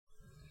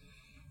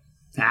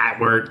Ah,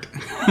 it worked.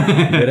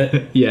 Did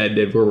it? Yeah, it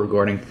did. We're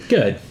recording.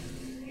 Good.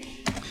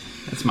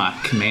 That's my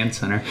command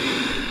center.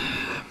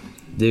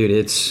 Dude,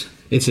 it's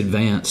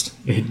advanced.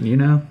 You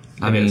know?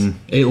 I mean,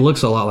 it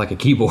looks a lot like a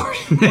keyboard.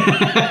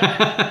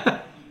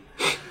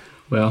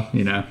 Well,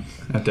 you know,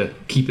 I have to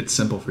keep it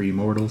simple for you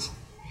mortals.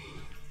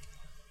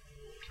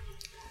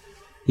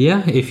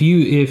 Yeah,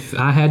 if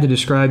I had to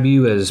describe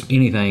you as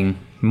anything,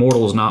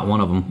 mortal's not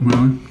one of them.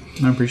 Well,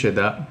 I appreciate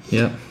that.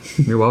 Yep.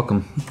 You're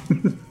welcome.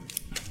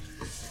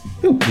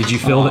 Did you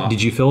feel that?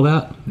 Did you feel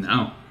that?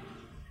 No.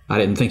 I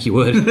didn't think you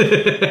would.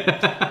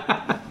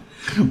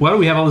 Why do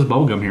we have all this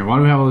bubblegum here? Why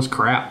do we have all this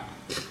crap?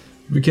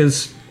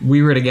 Because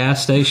we were at a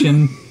gas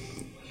station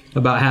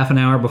about half an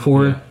hour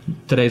before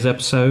today's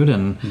episode,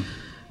 and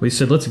we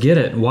said, let's get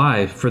it.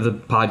 Why? For the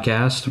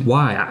podcast.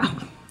 Why?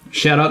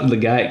 Shout out to the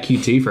guy at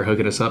QT for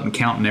hooking us up and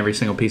counting every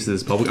single piece of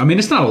this bubblegum. I mean,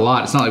 it's not a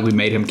lot. It's not like we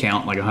made him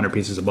count like 100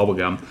 pieces of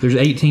bubblegum. There's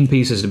 18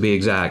 pieces to be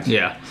exact.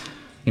 Yeah.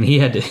 And he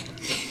had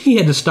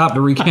to stop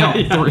to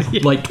recount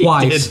like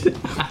twice.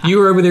 You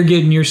were over there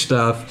getting your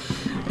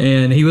stuff,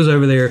 and he was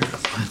over there. 1,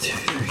 2,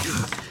 3,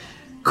 4.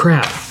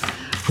 Crap.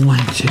 1,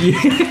 2.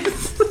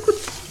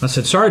 I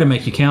said, sorry to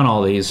make you count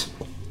all these.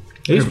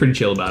 He was pretty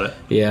chill about it.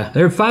 Yeah,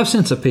 they're 5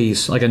 cents a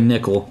piece, like a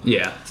nickel.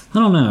 Yeah. I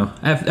don't know.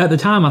 At the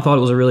time, I thought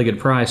it was a really good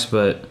price,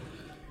 but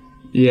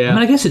Yeah. I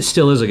mean, I guess it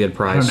still is a good I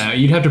price. don't know.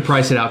 You'd have to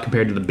price it out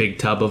compared to the big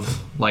tub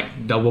of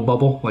like double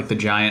bubble, like the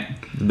giant,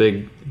 The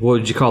big, what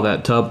would you call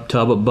that? Tub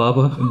of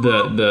Bubba?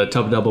 the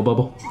tub double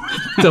bubble.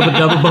 Tub of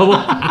Double Bubble?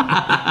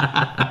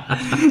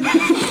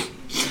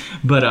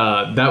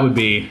 But that would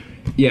be,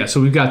 yeah.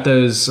 So we've got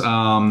those.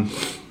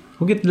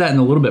 We'll get to that in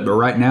a little bit. But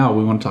right now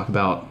we want to talk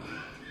about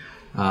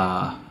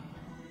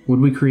what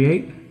did we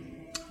create?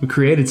 We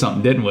created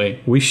something, didn't we?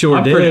 We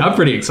sure did. I'm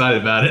pretty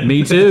excited about it.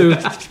 Me too.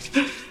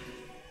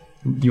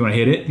 You want to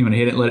hit it? You want to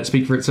hit it and let it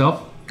speak for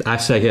itself? I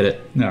say hit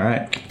it. All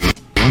right.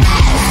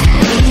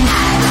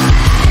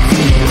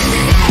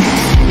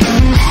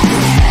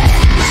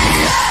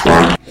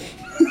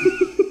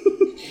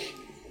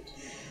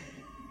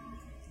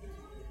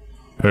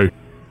 Hey.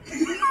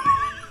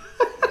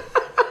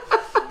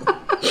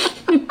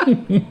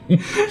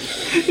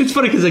 It's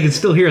funny because I can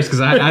still hear us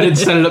because I didn't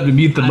set it up to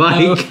mute the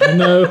mic.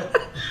 No.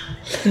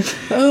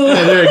 Oh,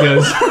 there it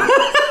goes.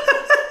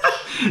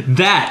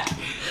 That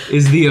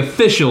is the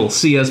official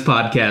CS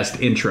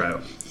Podcast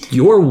intro.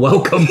 You're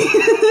welcome.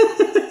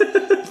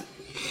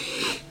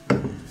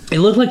 It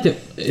looked like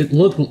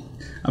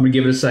I'm going to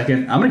give it a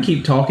second. I'm going to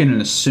keep talking and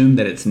assume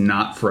that it's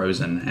not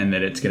frozen and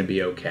that it's going to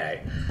be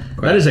okay.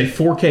 That is a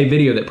 4K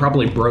video that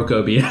probably broke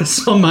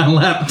OBS on my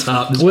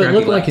laptop. This well, it crappy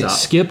looked like it laptop.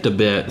 skipped a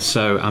bit,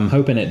 so I'm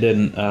hoping it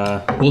didn't.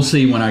 We'll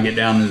see when I get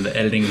down into the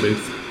editing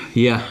booth.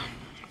 Yeah.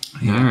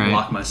 All right.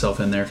 Lock myself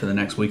in there for the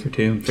next week or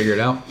two and figure it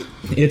out.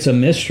 It's a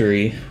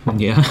mystery.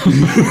 Yeah.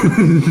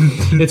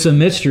 It's a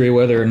mystery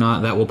whether or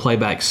not that will play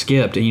back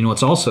skipped. And you know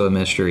what's also a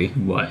mystery?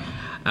 What?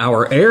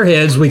 Our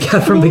airheads we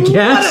got from the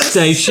gas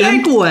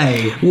station.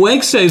 Segue.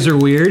 Wexos are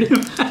weird.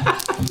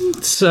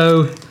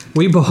 So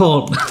we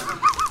bought,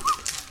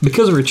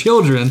 because we're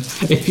children,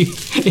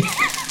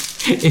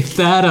 if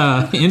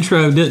that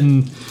intro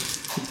didn't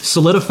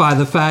solidify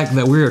the fact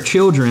that we're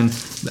children,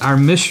 our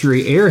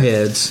mystery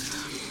airheads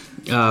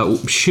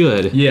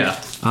should. Yeah.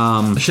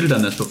 I should have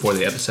done this before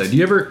the episode.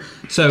 You ever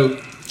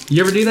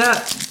do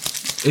that?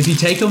 If you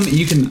take them,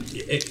 you can...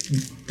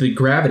 the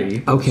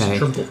gravity, Okay.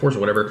 centrifugal force or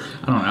whatever.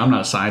 I don't know. I'm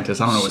not a scientist.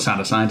 I don't know what sound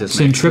a scientist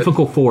makes.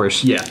 Centrifugal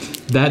force. Yeah.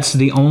 That's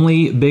the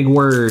only big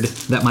word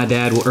that my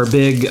dad...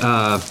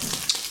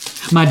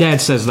 my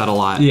dad says that a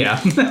lot. Yeah.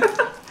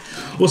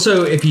 Well,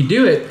 so if you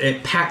do it,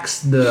 it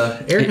packs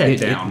the airhead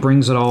down. It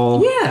brings it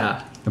all...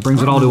 Yeah. It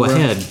brings it all to a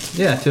head.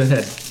 Yeah, to a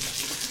head.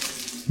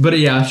 But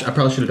yeah, I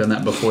probably should have done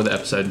that before the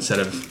episode instead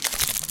of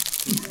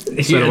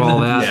all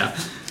that. Yeah.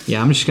 Yeah,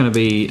 I'm not going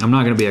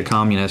to be a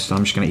communist.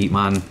 I'm just going to eat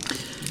mine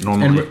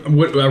normally. And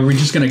what, are we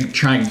just going to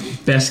try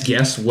and best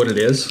guess what it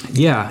is?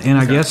 Yeah, and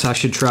I guess I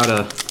should try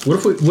to...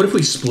 What if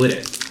we split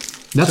it?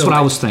 That's So, what I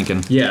like- was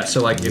thinking. Yeah, so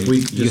like if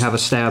we just... You have a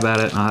stab at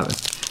it.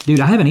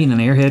 Dude, I haven't eaten an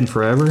airhead in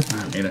forever. I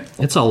don't need it.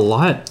 It's a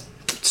lot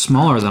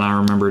smaller than I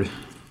remembered.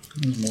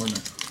 It was more than...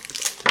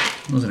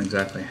 It wasn't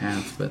exactly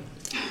half, but...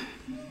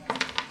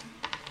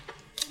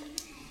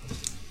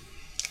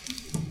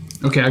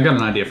 Okay, I got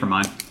an idea for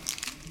mine.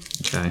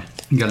 Okay.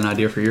 You got an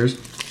idea for yours?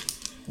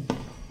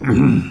 All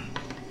right.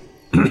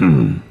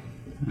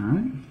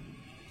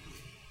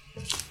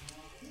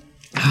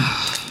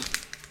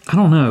 I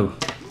don't know.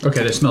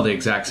 Okay, they smell the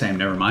exact same.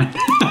 Never mind.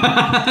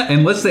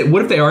 What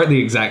if they are the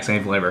exact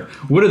same flavor?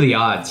 What are the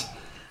odds?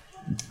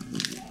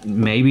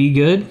 Maybe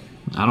good.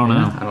 I don't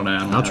know. I don't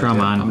know. I'll try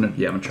mine. I'm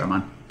gonna try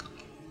mine.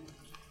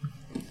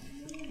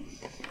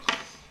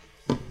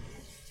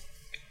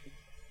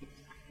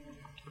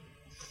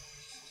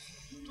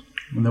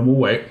 And then we'll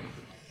wait.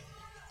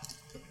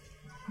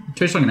 It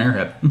tastes like an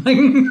airhead.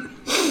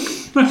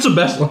 That's the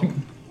best.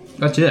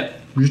 That's it.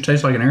 It just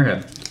tastes like an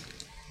airhead.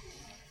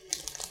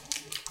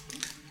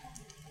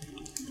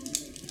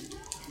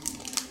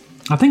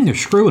 I think they're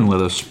screwing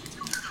with us.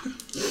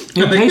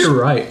 I think you're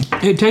right.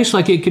 It tastes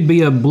like it could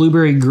be a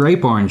blueberry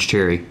grape orange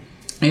cherry.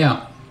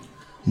 Yeah.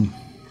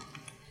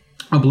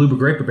 A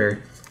blueberry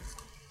grapeberry.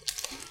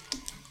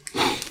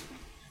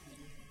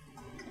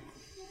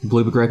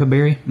 Blueberry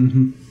grapeberry?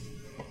 Mm-hmm.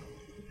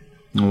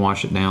 I'll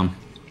wash it down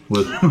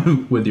with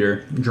with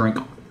your drink.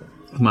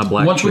 With my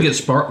black once we get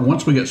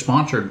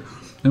sponsored,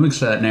 then we can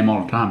say that name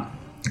all the time.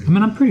 I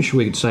mean, I'm pretty sure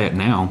we could say it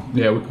now.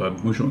 Yeah, we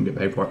could. We shouldn't get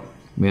paid for it.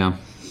 Yeah.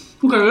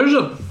 Okay, there's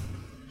a...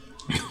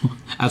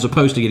 As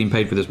opposed to getting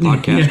paid for this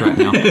podcast right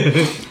now.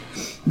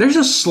 There's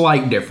a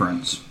slight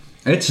difference.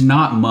 It's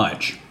not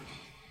much.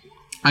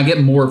 I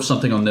get more of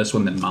something on this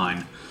one than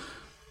mine.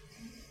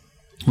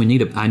 I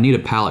need a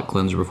palate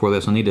cleanser before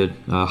this. I need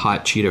a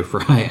hot Cheeto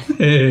fry.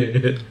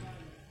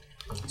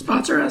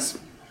 Sponsor us.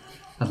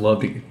 I'd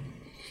love to.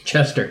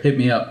 Chester, hit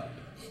me up.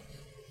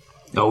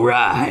 All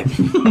right.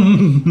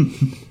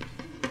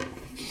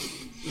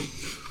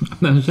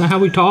 Is that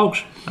how he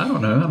talks? I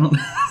don't know.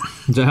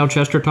 Is that how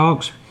Chester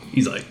talks?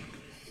 He's like,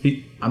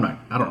 I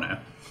don't know.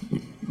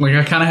 Like,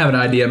 I kind of have an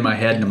idea in my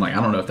head, and I'm like,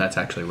 I don't know if that's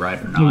actually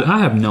right or not. I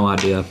have no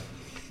idea.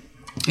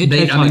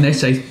 They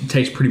say it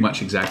tastes pretty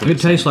much exactly the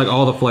same. It tastes like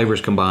all the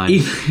flavors combined.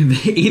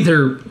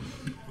 Either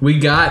we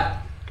got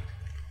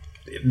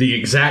the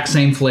exact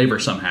same flavor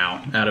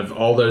somehow out of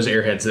all those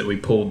Airheads that we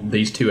pulled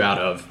these two out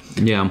of.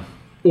 Yeah.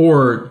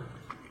 Or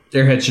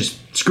Airheads just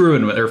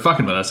screwing with or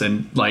fucking with us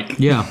and like...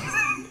 Yeah.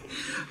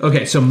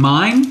 Okay, so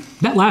mine...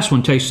 That last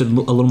one tasted a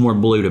little more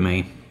blue to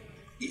me.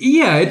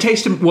 Yeah, it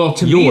tasted... Well,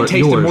 to me, it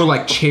tasted more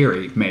like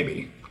cherry,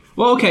 maybe.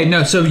 Well, okay,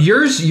 no, so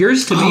yours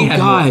to me had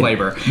more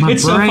flavor.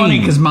 It's so funny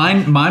because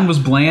mine was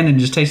bland and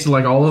just tasted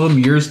like all of them.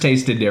 Yours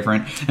tasted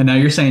different, and now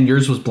you're saying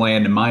yours was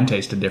bland and mine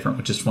tasted different,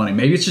 which is funny.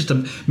 Maybe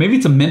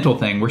it's a mental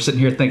thing. We're sitting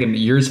here thinking that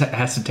yours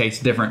has to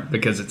taste different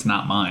because it's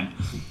not mine.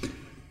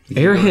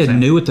 Airhead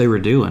knew what they were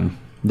doing.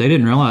 They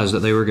didn't realize that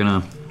they were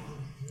gonna...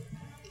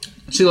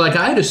 See, like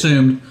I had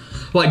assumed,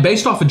 like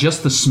based off of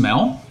just the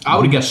smell, I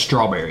would have guessed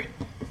strawberry.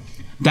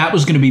 That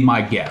was going to be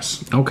my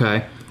guess.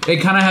 Okay.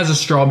 It kind of has a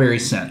strawberry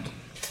scent.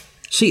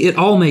 See, it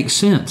all makes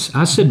sense.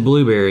 I said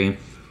blueberry,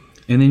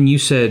 and then you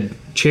said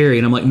cherry,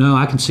 and I'm like, no,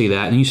 I can see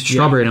that. And you said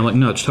strawberry, and I'm like,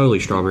 no, it's totally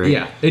strawberry.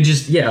 Yeah, it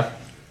just, yeah.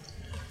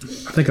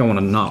 I think I want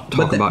to not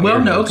talk about well,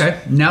 Airheads. no, okay.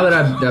 Now that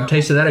I've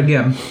tasted that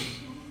again,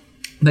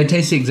 they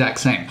taste the exact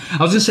same.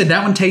 I was going to say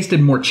that one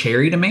tasted more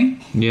cherry to me.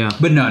 Yeah.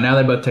 But no, now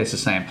they both taste the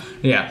same.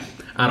 Yeah,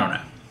 I don't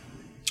know.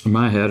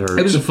 My head hurts.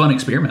 It was a fun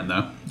experiment,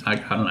 though. I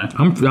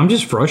don't know. I'm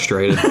just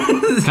frustrated.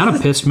 Kind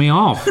of pissed me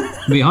off.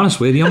 To be honest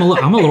with you, I'm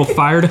a little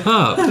fired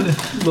up. A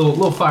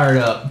little fired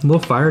up. A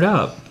little fired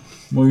up.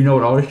 Well, you know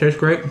what always tastes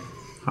great?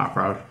 Hot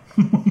fries.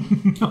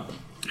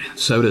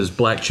 So does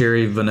black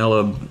cherry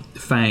vanilla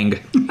Fang.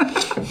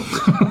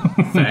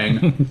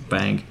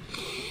 Fang.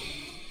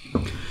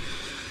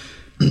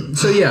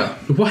 So yeah,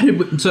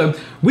 so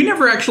we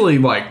never actually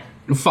like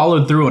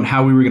followed through on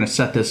how we were going to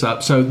set this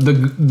up. So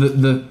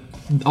the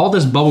all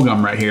this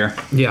bubblegum right here.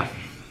 Yeah.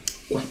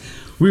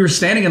 We were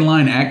standing in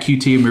line at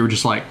QT and we were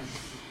just like,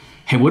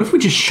 hey, what if we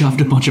just shoved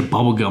a bunch of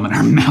bubblegum in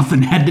our mouth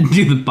and had to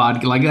do the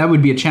podcast? Like, that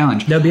would be a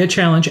challenge. That'd be a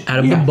challenge out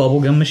of the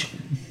bubblegum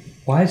machine.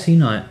 Why is he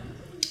not?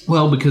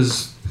 Well,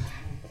 because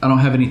I don't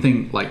have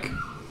anything, like,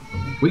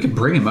 we could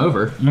bring him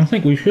over. I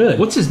think we should.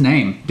 What's his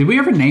name? Did we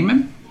ever name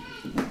him?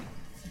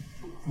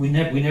 We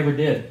never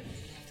did.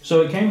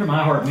 So it came from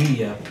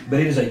iHeartMedia, but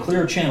it is a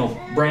Clear Channel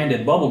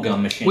branded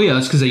bubblegum machine. Well, yeah,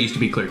 that's because they used to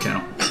be Clear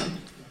Channel.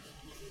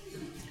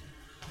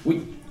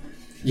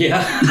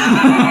 Yeah.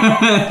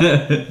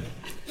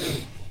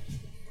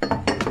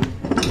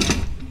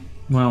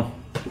 Well,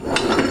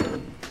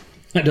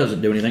 that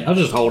doesn't do anything. I'll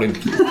just hold him.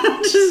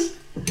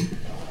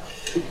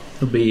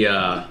 It'll be,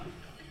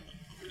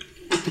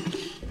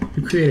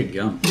 who created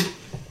gum?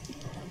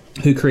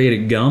 Who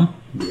created gum?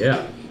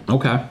 Yeah.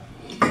 Okay.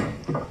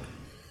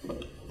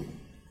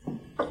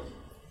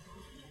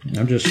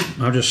 I'll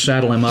just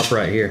saddle him up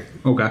right here.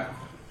 Okay.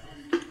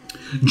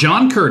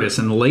 John Curtis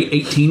in the late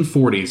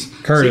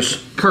 1840s.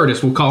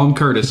 Curtis, we'll call him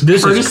Curtis.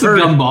 This Curtis is the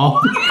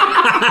gumball.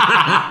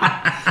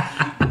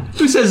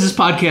 Who says this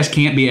podcast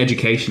can't be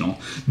educational?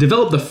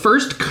 Developed the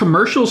first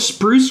commercial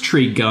spruce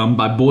tree gum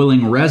by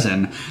boiling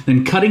resin,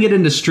 then cutting it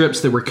into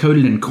strips that were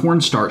coated in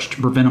cornstarch to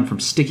prevent them from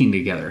sticking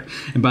together.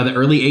 And by the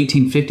early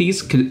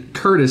 1850s,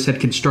 Curtis had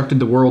constructed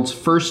the world's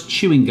first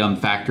chewing gum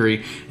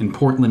factory in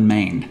Portland,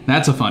 Maine.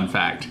 That's a fun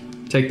fact.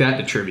 Take that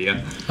to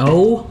trivia.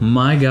 Oh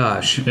my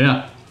gosh.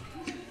 Yeah.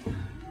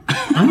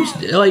 I'm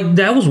just, like,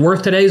 that was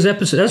worth today's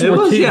episode. That's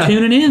worth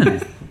tuning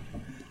in.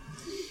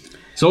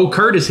 So old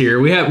Curtis here,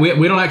 we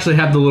don't actually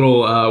have the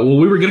little. Well,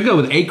 we were gonna go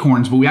with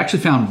acorns, but we actually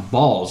found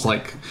balls,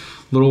 like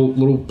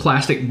little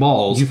plastic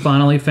balls. You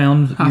finally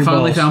found. I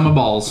finally found my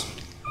balls,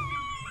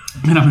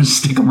 and I'm gonna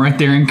stick them right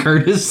there in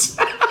Curtis.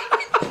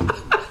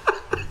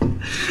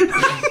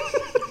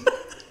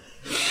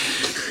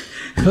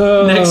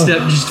 Next step,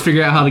 just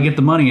figure out how to get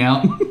the money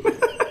out.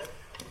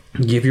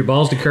 Give your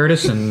balls to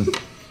Curtis, and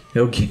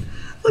he'll get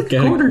a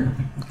quarter.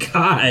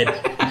 God,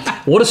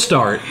 what a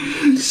start!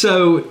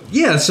 So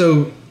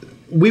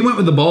we went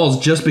with the balls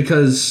just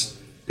because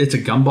it's a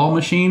gumball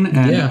machine,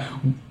 and Yeah.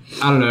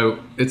 I don't know.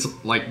 It's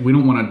like we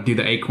don't want to do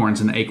the acorns,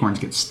 and the acorns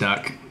get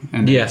stuck,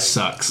 and then Yeah. it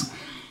sucks.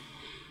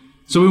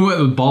 So we went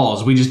with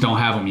balls. We just don't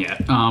have them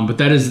yet. But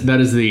that is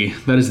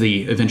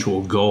the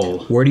eventual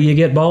goal. Where do you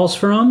get balls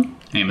from?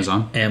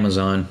 Amazon.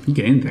 Amazon. You can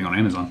get anything on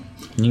Amazon.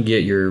 You can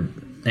get your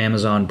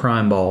Amazon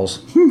Prime balls.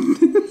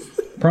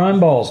 Prime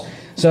balls.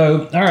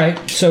 So, all right.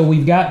 So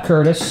we've got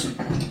Curtis.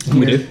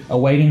 We here do.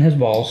 awaiting his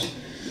balls.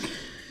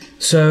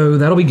 So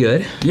that'll be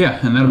good.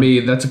 Yeah,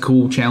 and that's a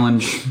cool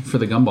challenge for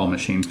the gumball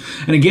machine.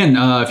 And again,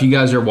 if you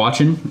guys are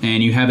watching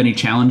and you have any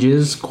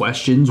challenges,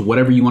 questions,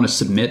 whatever you want to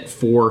submit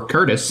for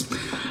Curtis,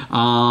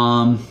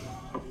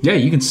 yeah,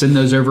 you can send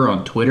those over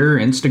on Twitter,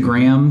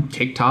 Instagram,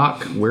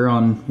 TikTok. We're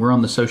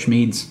on the social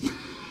medias.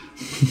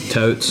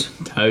 Totes.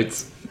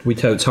 We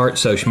totes heart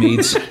social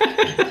meds.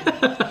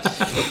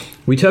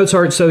 We totes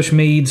heart social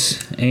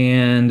meds,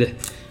 and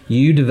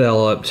you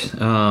developed the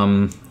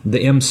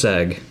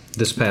MSEG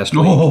this past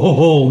week.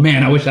 Oh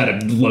man, I wish I'd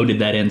have loaded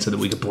that in so that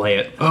we could play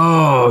it.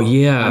 Oh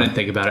yeah. I didn't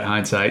think about it in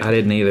hindsight. I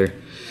didn't either.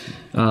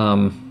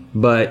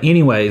 But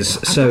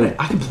anyways, so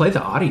I can play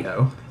the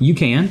audio. you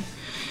can.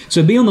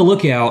 So be on the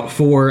lookout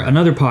for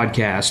another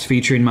podcast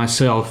featuring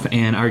myself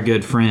and our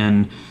good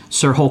friend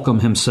Sir Holcomb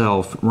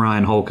himself,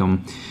 Ryan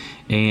Holcomb,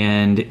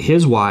 and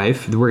his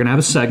wife. We're going to have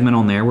a segment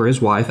on there where his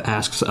wife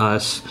asks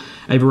us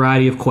a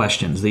variety of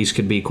questions. These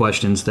could be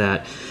questions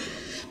that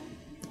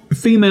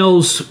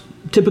females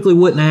typically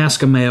wouldn't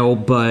ask a male,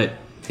 but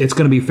it's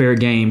going to be fair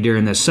game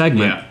during this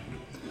segment. Yeah.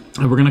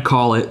 And we're going to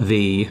call it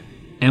the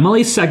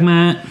Emily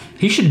segment.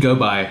 He should go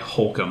by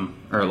Holcomb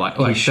or like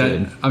that.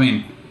 should. I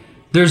mean,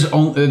 there's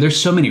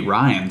so many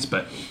Ryans,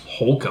 but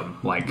Holcomb,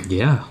 like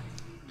Yeah.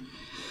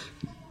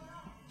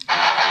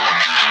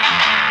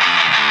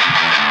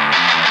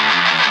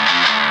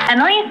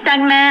 Emily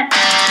segment.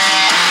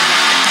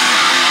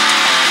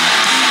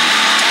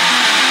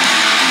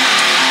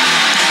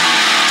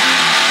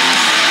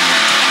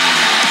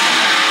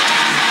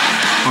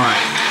 all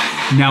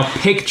right. Now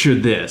picture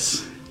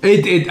this.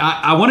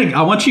 I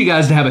want you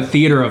guys to have a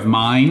theater of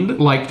mind.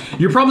 Like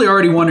you're probably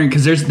already wondering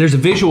because there's a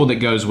visual that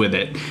goes with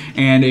it,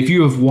 and if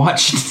you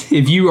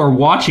are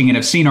watching and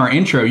have seen our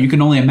intro, you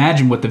can only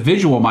imagine what the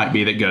visual might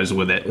be that goes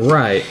with it.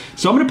 Right.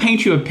 So I'm going to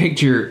paint you a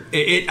picture.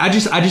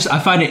 I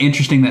find it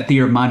interesting, that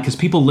theater of mind, because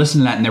people listen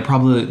to that and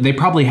they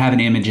probably have an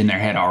image in their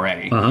head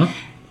already,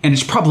 and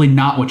it's probably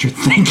not what you're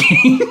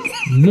thinking.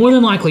 More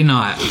than likely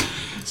not.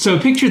 So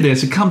picture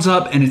this. It comes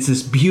up and it's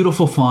this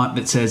beautiful font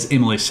that says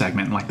Emily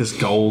segment, like this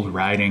gold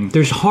writing.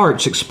 There's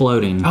hearts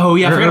exploding. Oh,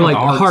 yeah, I forgot Or about like the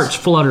hearts. hearts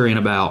fluttering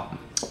about.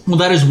 Well,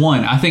 that is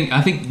one. I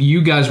think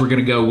you guys were going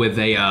to go with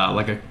a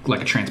like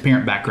a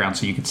transparent background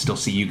so you could still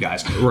see you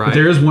guys. Right. But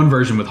there is one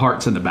version with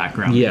hearts in the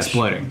background Yes.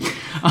 exploding.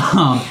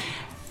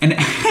 And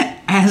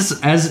as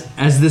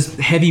this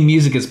heavy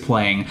music is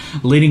playing,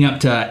 leading up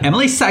to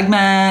Emily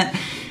segment,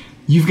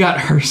 you've got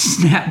her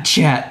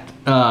Snapchat.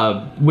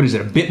 What is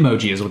it? A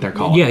Bitmoji is what they're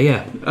called.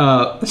 Yeah.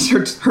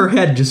 Her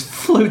head just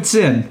floats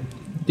in.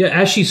 Yeah,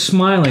 as she's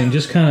smiling,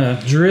 just kind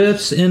of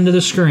drifts into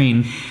the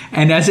screen.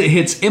 And as it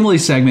hits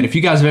Emily's segment, if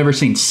you guys have ever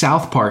seen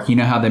South Park, you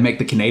know how they make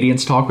the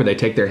Canadians talk, where they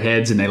take their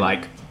heads and they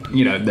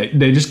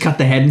they just cut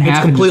the head in half.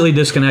 It's and completely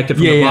disconnected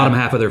from the Yeah. bottom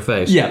half of their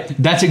face. yeah,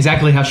 that's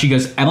exactly how she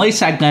goes. Emily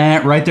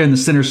segment right there in the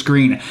center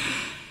screen,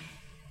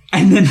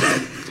 and then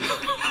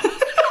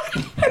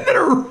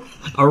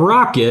A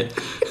rocket.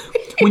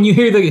 When you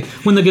hear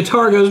when the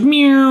guitar goes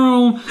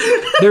meow,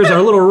 there's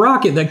a little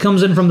rocket that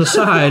comes in from the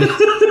side,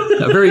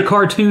 a very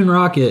cartoon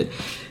rocket,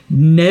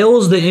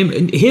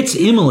 hits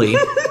Emily,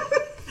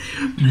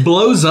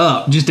 blows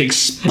up, just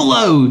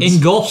explodes.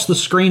 engulfs the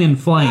screen in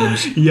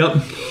flames, Yep.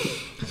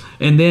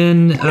 and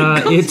then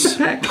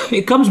back.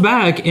 it comes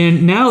back,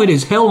 and now it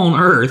is hell on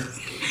earth.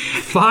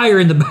 Fire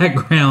in the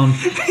background.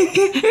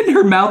 And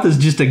her mouth is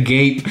just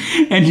agape,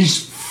 and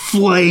just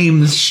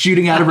flames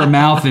shooting out of her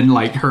mouth, and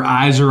like her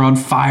eyes are on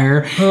fire.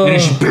 And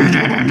it's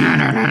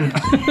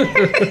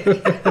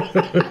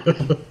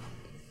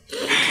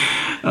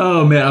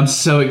oh man, I'm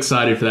so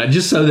excited for that.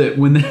 Just so that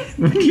when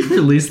you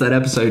release that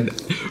episode,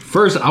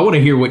 first I want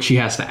to hear what she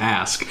has to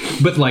ask.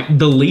 But like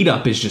the lead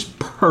up is just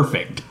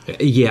perfect.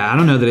 Yeah, I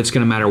don't know that it's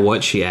going to matter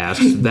what she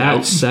asks. That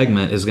Nope.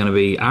 segment is going to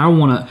be. I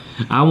want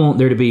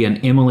there to be an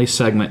Emily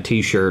segment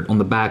T-shirt on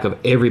the back of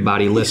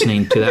everybody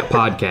listening to that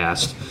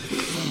podcast,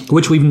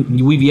 which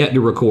we've yet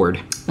to record.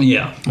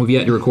 Yeah. We've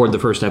yet to record the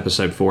first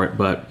episode for it,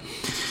 but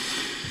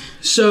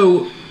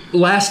So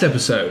last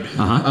episode,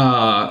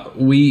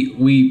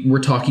 we were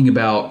talking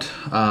about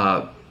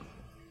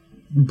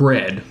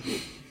bread.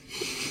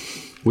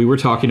 we were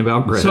talking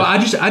about bread. So I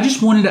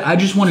just wanted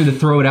to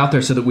throw it out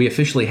there so that we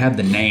officially have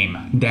the name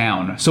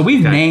down. So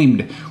we've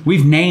named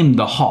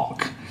the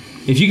Hawk.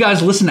 If you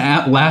guys listen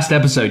to last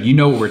episode, you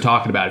know what we're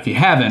talking about. If you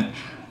haven't,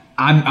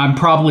 I'm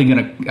probably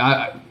gonna.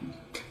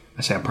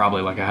 I say I'm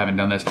probably, like I haven't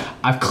done this.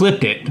 I've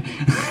clipped it,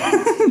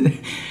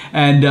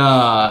 and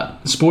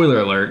spoiler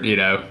alert.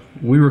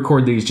 We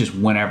record these just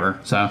whenever.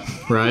 So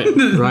right,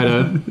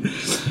 righto.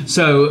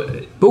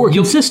 so But we're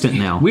consistent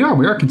now. We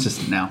are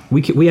consistent now.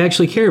 We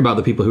actually care about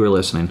the people who are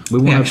listening. We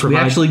want to We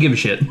provide actually give a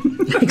shit.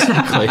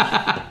 exactly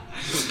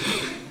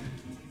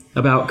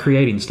about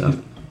creating stuff.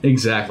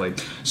 Exactly.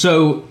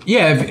 So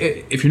yeah,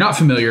 if you're not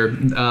familiar,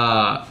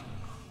 I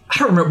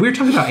don't remember. We were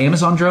talking about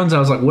Amazon drones. And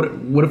I was like,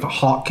 what if a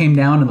hawk came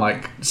down and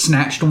like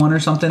snatched one or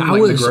something,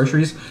 the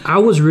groceries? I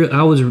was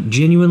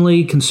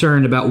genuinely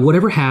concerned about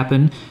whatever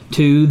happened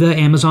to the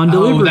Amazon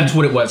delivery. Oh, that's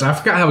what it was. I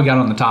forgot how we got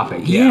on the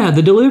topic. Yeah,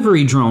 the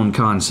delivery drone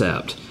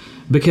concept.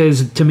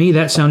 Because to me,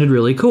 that sounded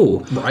really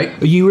cool. Right.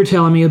 You were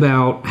telling me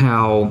about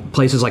how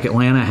places like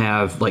Atlanta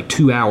have like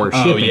 2-hour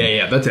shipping. Oh,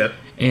 yeah, that's it.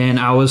 And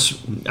I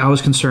was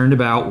concerned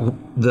about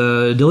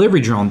the delivery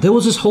drone. There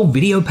was this whole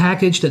video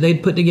package that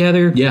they'd put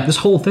together. Yeah. This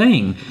whole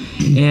thing.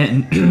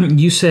 And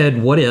you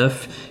said, what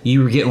if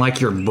you were getting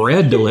like your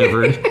bread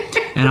delivered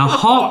and a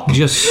hawk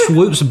just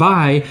swoops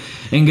by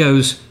and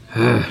goes,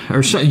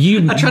 or so,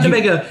 I tried to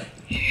make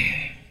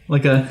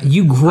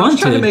you grunted. I was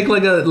trying to make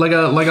like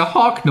a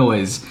hawk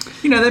noise.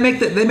 You know, they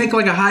make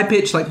like a high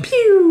pitch like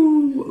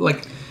pew,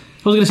 like.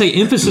 I was going to say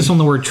emphasis on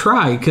the word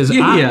try because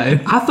I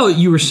thought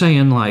you were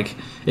saying like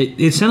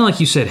it sounded like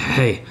you said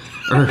hey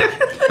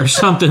or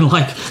something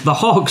like the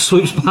hawk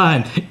swoops by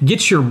and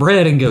gets your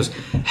bread and goes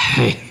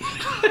hey.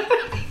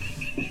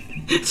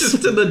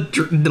 Just to the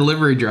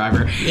delivery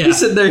driver. Yeah. He's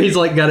sitting there. He's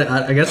like got it.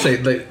 I guess I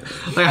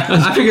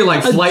figure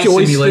like flight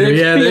joystick. simulator.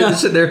 Yeah, they're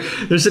sitting there.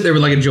 They're sitting there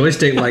with like a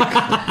joystick. Like,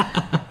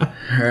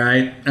 all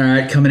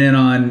right, coming in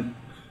on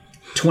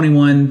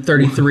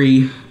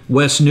 2133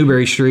 West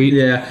Newberry Street.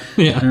 Yeah.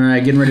 All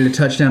right, getting ready to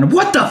touch down.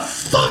 What the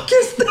fuck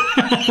is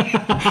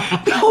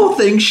that? The whole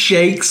thing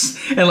shakes,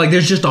 and like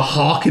there's just a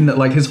hawk, and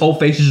like his whole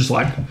face is just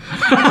like,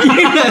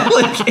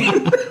 like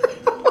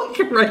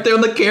right there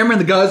on the camera,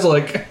 and the guy's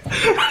like.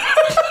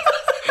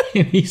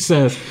 And he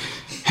says,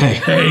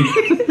 hey,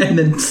 and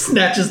then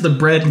snatches the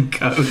bread and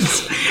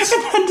goes.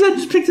 And then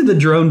just picks up the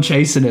drone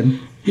chasing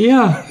him.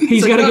 Yeah,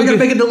 he's got to go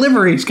make a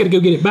delivery. He's got to go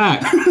get it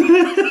back.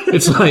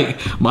 It's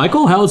like,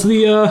 Michael, how's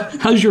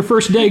your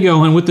first day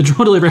going with the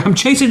drone delivery? I'm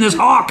chasing this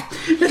hawk.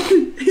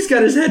 He's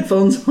got his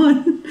headphones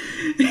on.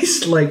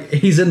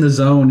 He's in the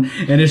zone,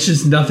 and it's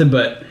just nothing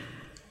but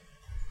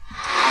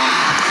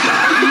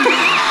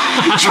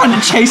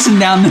trying to chase him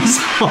down this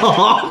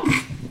hawk.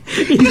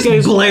 He's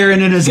just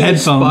blaring in his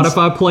headphones.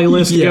 Spotify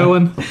playlist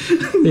going.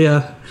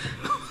 Yeah.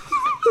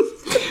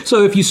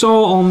 So if you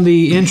saw on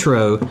the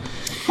intro,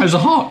 there's a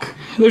hawk.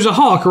 There's a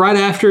hawk right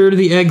after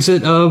the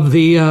exit of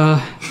the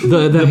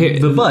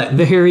butt,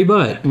 the hairy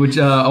butt, which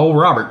old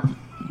Robert.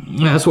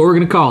 That's what we're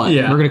gonna call it.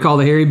 Yeah. We're gonna call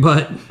the hairy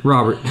butt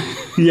Robert.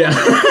 Yeah.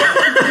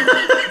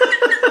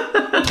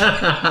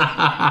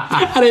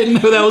 I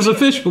didn't know that was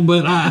official,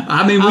 but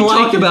we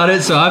talked about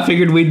it, so I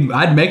figured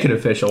I'd make it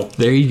official.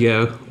 There you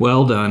go.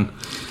 Well done.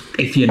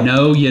 If you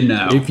know, you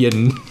know. If you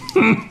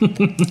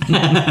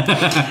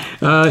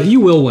you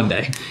will one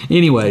day.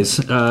 Anyways,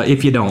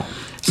 if you don't.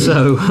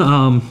 So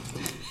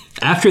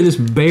after this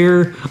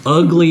bare,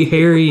 ugly,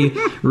 hairy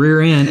rear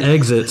end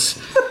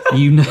exits,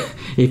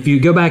 if you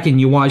go back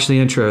and you watch the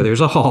intro,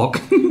 there's a hawk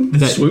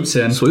that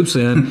swoops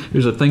in.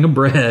 There's a thing of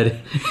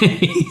bread.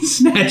 He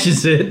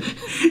snatches it.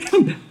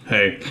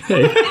 Hey.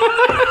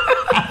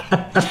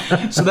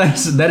 So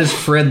that is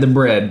Fred the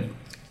Bread.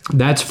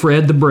 That's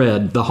Fred the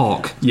Bread, the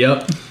hawk.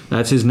 Yep.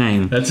 That's his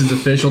name. That's his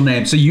official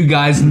name. So you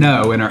guys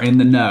know and are in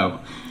the know.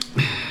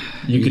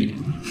 You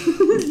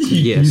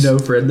yes. You know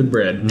Fred the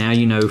Bread. Now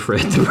you know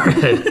Fred the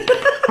Bread.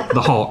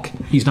 The hawk.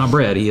 He's not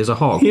bread. He is a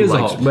hawk. He is a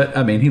hawk, but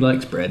I mean, he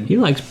likes bread. He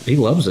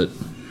loves it.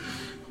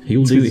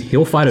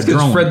 He'll fight a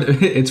drone.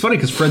 It's funny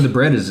because Fred the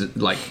Bread is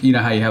like, you know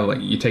how you have like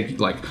you take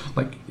like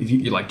if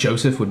you like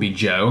Joseph would be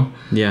Joe.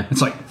 Yeah.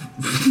 It's like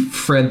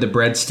Fred the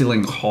Bread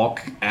stealing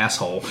hawk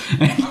asshole,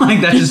 and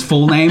like that's his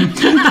full name.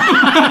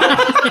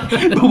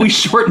 But we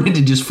shorten it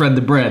to just Fred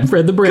the Bread.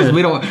 Fred the Bread.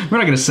 We're not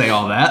going to say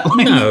all that.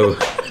 Like,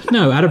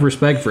 no. Out of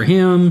respect for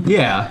him.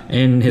 Yeah.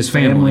 And his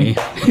family.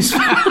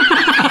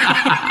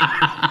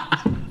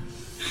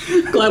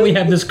 Glad we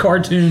have this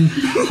cartoon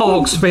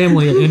Hawk's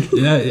family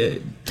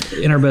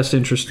in our best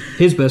interest.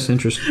 His best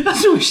interest.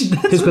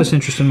 His best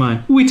interest in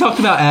mind. We talked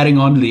about adding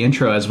on to the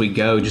intro as we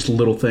go, just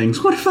little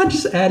things. What if I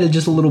just added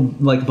just a little,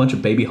 like a bunch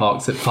of baby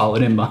hawks that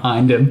followed him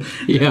behind him?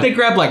 Yeah. They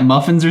grabbed like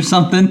muffins or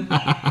something.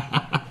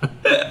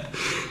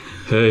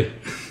 Hey.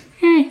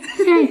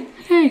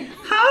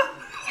 Huh?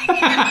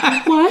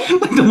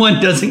 What? Like the one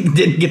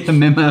didn't get the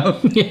memo.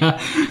 Yeah.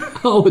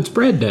 Oh, it's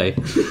bread day.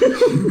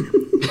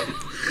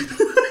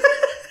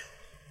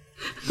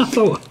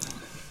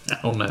 I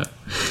don't know.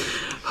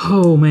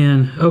 Oh,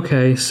 man.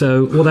 Okay,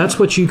 so, well, that's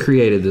what you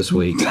created this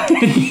week.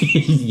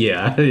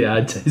 Yeah,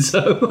 I'd say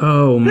so.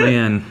 Oh,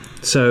 man.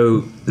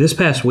 So, this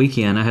past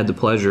weekend, I had the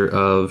pleasure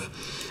of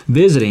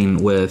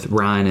visiting with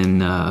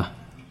Ryan and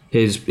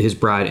his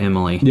bride,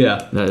 Emily.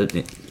 Yeah.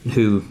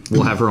 Who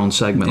will have her own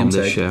segment on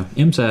this show.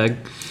 MSAG.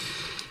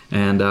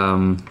 And,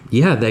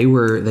 yeah, they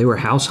were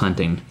house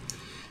hunting.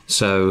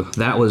 So,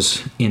 that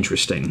was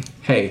interesting.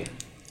 Hey.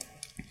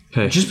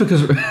 Just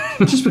because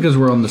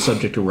we're on the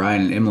subject of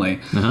Ryan and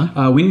Emily,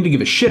 we need to give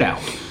a shit out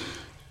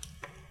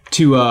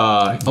to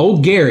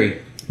old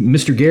Gary,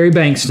 Mr. Gary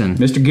Bankston.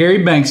 Mr. Gary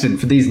Bankston,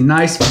 for these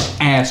nice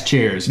ass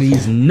chairs.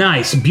 These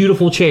nice,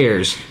 beautiful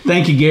chairs.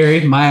 Thank you,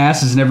 Gary. My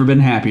ass has never been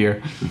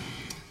happier.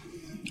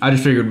 I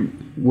just figured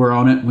we're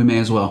on it. We may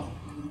as well.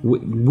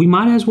 We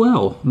might as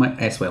well. Might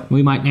as well.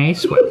 We might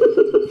as well.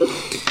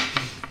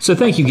 So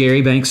thank you,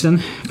 Gary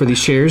Bankston, for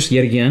these chairs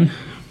yet again.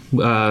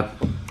 I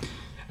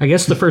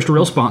guess the first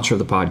real sponsor of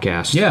the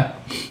podcast. Yeah.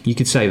 You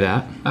could say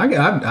that.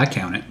 I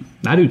count it.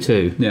 I do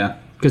too. Yeah.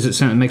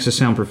 Because it makes us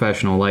sound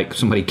professional, like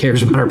somebody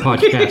cares about our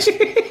podcast.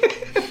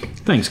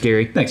 Thanks,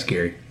 Gary. Thanks,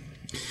 Gary.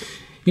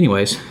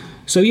 Anyways,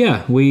 so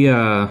yeah, we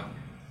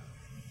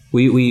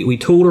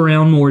tooled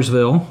around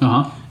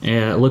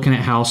Mooresville, looking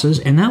at houses,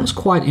 and that was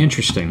quite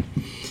interesting.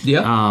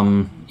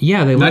 Yeah.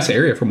 Yeah, they nice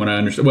area from what I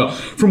understand. Well,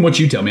 from what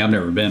you tell me, I've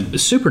never been.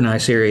 Super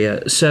nice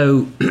area.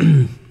 So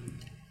being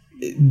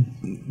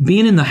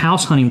in the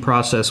house hunting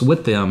process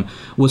with them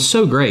was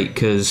so great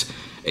because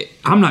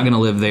I'm not going to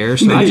live there,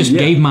 so I just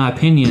gave my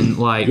opinion,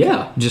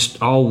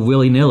 just all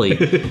willy-nilly.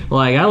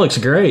 Like, that looks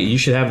great. You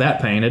should have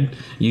that painted.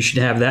 You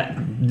should have that.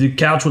 The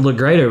couch would look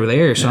great over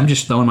there, so I'm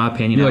just throwing my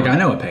opinion out. You're like, I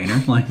know a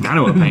painter. Like, I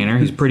know a painter.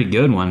 He's a pretty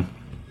good one.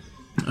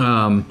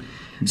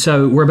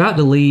 So we're about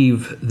to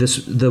leave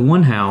the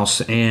one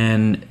house,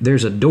 and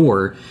there's a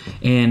door,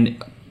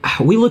 and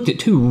we looked at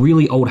two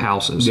really old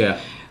houses. Yeah.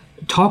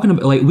 Talking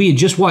about, like, we had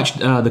just watched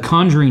The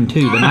Conjuring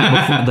 2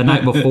 the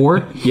night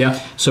before. Yeah.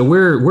 So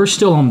we're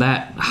still on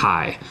that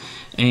high,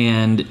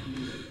 and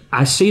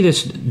I see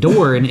this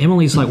door, and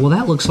Emily's like, "Well,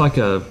 that looks like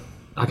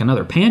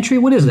another pantry.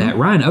 What is that?"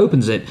 Ryan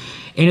opens it,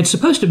 and it's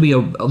supposed to be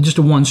just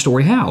a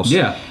one-story house.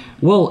 Yeah.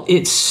 Well,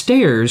 it's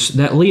stairs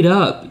that lead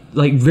up,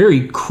 like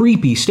very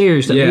creepy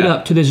stairs that lead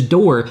up to this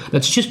door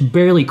that's just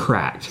barely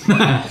cracked.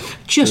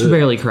 Just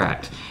barely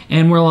cracked.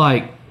 And we're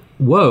like,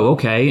 whoa,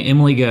 okay.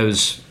 Emily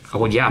goes, "Oh,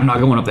 well, yeah, I'm not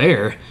going up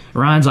there."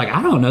 Ryan's like,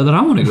 "I don't know that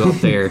I want to go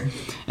up there."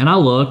 And I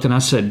looked and I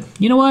said,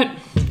 "You know what?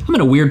 I'm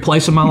in a weird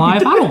place in my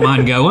life. I don't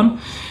mind going."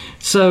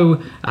 So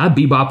I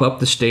bebop up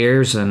the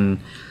stairs and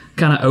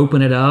kind of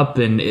open it up,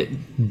 and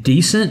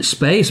decent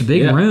space,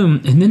 big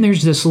room. And then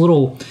there's a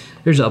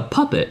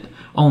puppet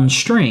on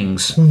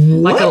strings.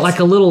 What? Like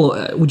a little,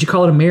 would you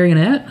call it a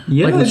marionette?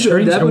 Yeah, like with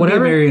strings that or would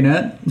whatever. be a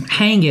marionette.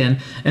 Hanging,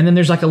 and then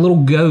there's like a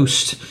little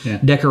ghost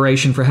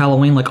decoration for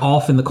Halloween, like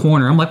off in the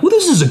corner. I'm like, well,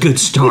 this is a good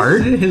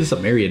start. It is a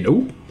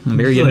marionette.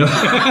 Marionette.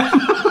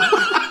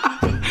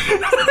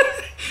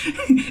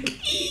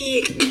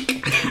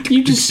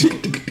 You just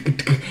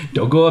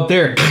don't go up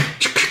there.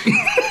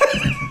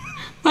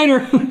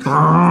 Later.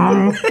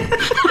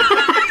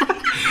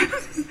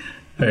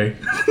 Hey.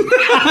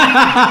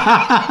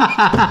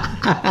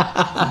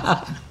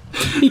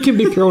 He can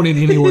be thrown in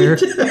anywhere.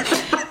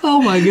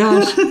 Oh my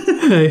gosh.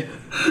 Hey.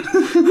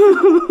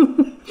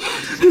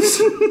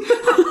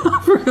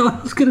 I forgot what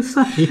I was going to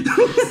say.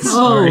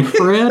 Sorry. Oh,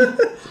 Fred.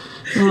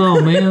 Oh,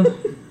 man.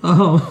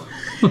 Oh.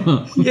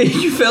 Yeah,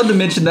 you failed to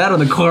mention that on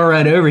the car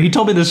ride over. He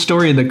told me this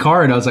story in the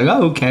car, and I was like,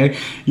 "Oh, okay,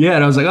 yeah."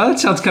 And I was like, "Oh, that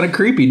sounds kind of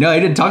creepy." No, he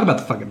didn't talk about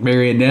the fucking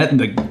marionette and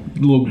the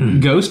little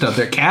ghost up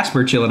there,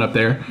 Casper chilling up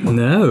there.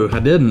 No, I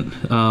didn't.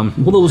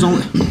 Well, it was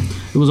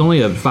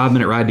only a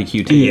 5-minute ride to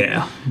QT.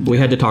 Yeah, we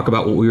had to talk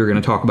about what we were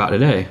going to talk about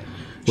today.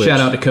 Shout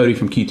out to Cody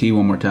from QT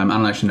one more time. I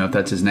don't actually know if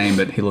that's his name,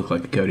 but he looked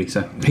like a Cody,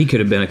 so he could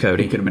have been a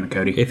Cody. He could have been a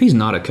Cody. If he's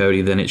not a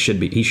Cody, then he should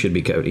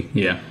be Cody.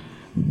 Yeah.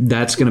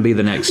 That's going to be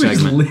the next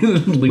segment.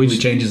 Legally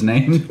change his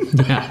name.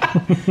 Yeah.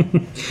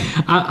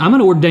 I'm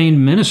an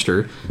ordained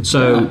minister,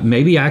 so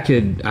maybe I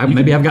could.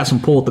 Maybe I've got some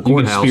pull at the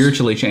courthouse. You could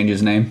spiritually change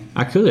his name.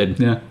 I could.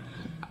 Yeah.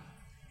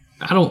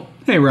 I don't.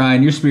 Hey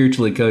Ryan, you're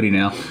spiritually Cody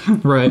now.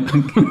 Right.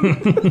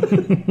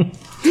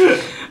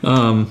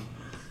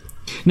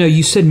 No,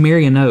 you said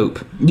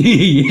Marionette.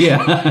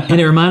 Yeah.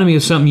 And it reminded me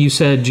of something you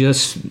said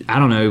just, I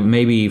don't know,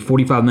 maybe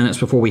 45 minutes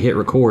before we hit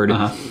record.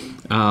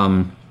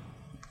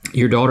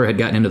 Your daughter had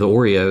gotten into the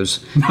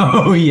Oreos.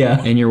 Oh, yeah.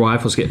 And your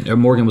wife was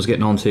Morgan was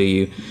getting on to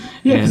you.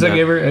 Yeah, because I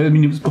gave her, it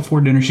was before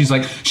dinner. She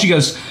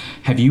goes,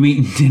 "Have you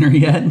eaten dinner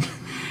yet?"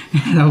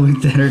 And I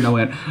looked at her and I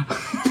went,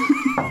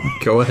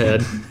 "Go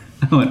ahead."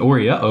 I went,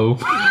 "Oreo."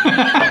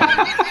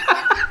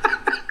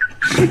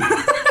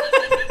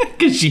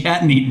 Because she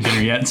hadn't eaten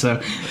dinner yet, so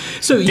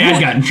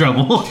Dad got in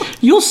trouble.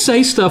 You'll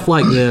say stuff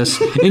like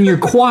this, and you're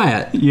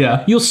quiet.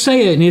 Yeah. You'll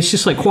say it, and it's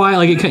just like quiet,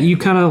 like you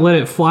kind of let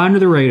it fly under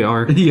the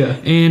radar. Yeah.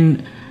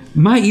 And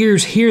my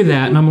ears hear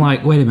that, and I'm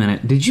like, wait a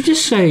minute, did you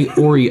just say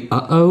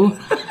Oreo?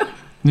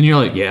 And you're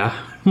like, yeah.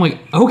 I'm like,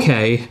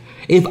 okay.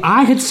 If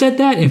I had said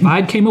that, if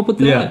I'd came up with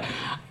that,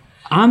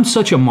 I'm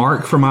such a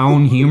mark for my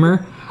own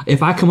humor.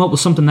 If I come up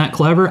with something that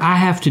clever, I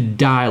have to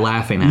die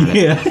laughing at it.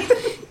 Yeah.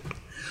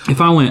 If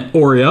I went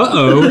Oreo,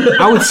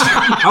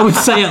 I would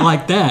say it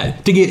like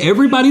that to get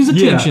everybody's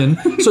attention,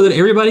 so that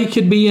everybody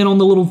could be in on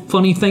the little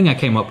funny thing I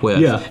came up with.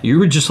 Yeah. You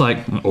were just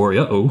like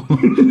Oreo,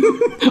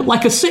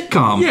 like a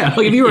sitcom. Yeah.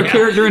 Like if you were a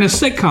character in a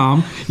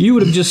sitcom, you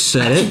would have just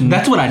said it.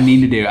 That's what I need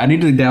to do. I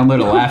need to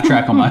download a laugh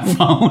track on my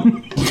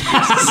phone,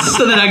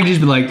 so that I can just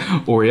be like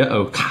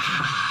Oreo.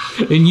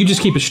 And you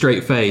just keep a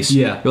straight face.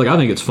 Yeah. You're like, I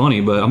think it's funny,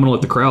 but I'm gonna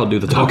let the crowd do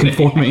the talking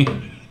for me.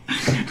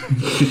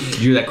 Did you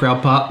hear that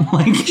crowd pop?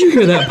 Like, Did you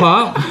hear that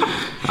pop?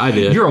 I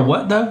did. you're a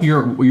what though?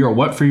 You're a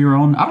what for your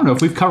own? I don't know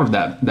if we've covered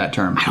that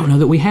term. I don't know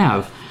that we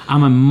have.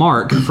 I'm a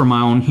mark for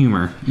my own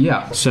humor.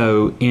 Yeah.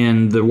 So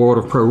in the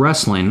world of pro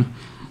wrestling,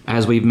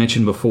 as we've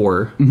mentioned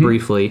before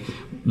briefly,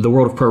 the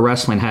world of pro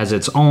wrestling has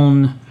its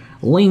own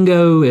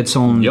lingo, its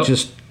own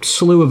just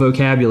slew of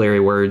vocabulary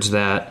words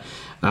that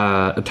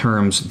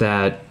terms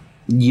that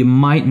you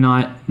might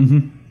not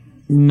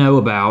know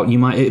about.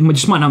 It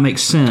just might not make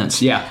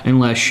sense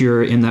unless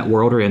you're in that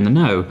world or in the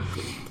know.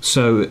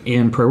 So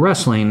in pro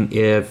wrestling,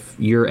 if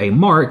you're a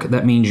mark,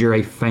 that means you're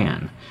a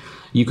fan.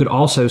 You could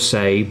also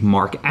say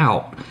mark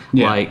out.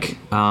 Like,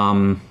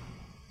 I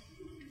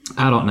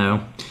don't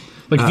know.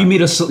 Like if you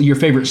meet your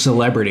favorite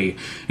celebrity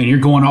and you're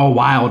going all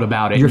wild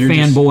about it. You're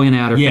fanboying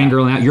out or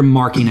fangirling out. You're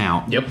marking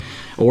out. Yep.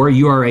 Or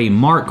you are a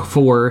mark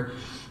for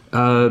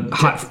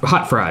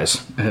hot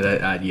fries.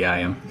 Yeah,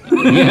 I am.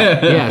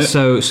 Yeah.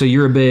 So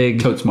you're a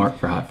big Totes mark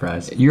for hot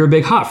fries. You're a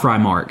big hot fry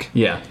mark.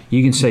 Yeah.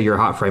 You can say you're a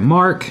hot fry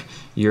mark.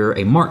 You're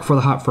a mark for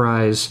the hot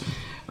fries.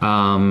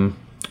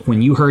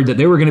 When you heard that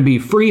there were going to be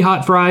free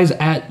hot fries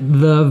at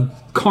the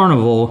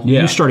carnival,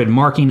 you started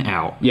marking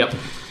out. Yep.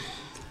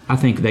 I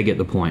think they get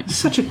the point. It's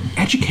such an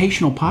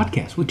educational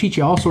podcast. We'll teach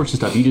you all sorts of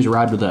stuff. You just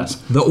ride with us.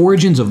 The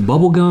origins of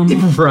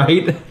bubblegum.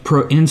 Right.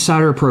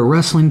 Insider pro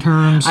wrestling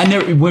terms. I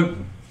never went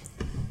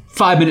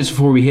 5 minutes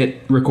before we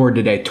hit record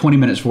today, 20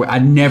 minutes before, I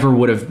never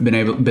would have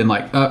been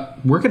like,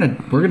 we're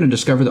gonna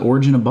discover the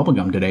origin of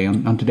bubblegum today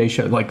on today's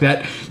show. Like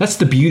that's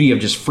the beauty of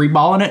just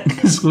freeballing it,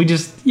 because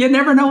you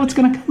never know what's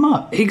gonna come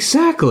up.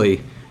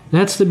 Exactly.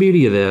 That's the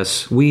beauty of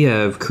this. We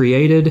have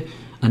created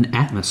an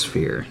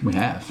atmosphere. We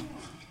have.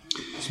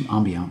 Some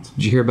ambiance.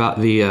 Did you hear about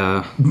the you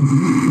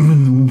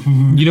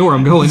know where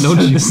I'm going,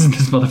 don't you?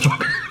 This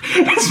motherfucker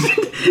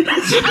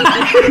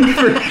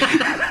for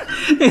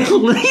at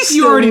least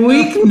you already a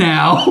week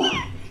now.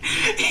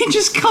 He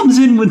just comes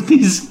in with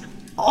these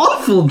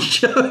awful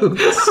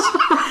jokes.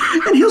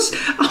 And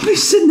I'll be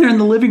sitting there in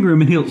the living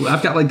room, and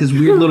I've got like this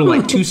weird little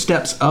like 2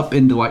 steps up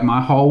into like my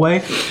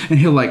hallway, and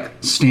he'll like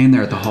stand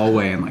there at the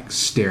hallway and like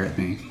stare at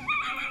me.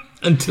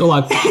 Until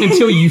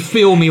you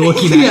feel me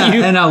looking at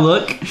you. And I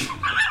look.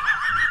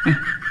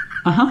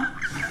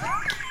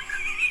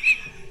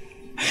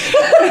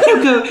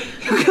 He'll go.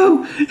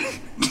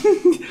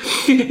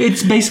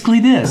 It's basically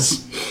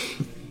this.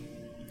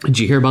 Did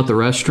you hear about the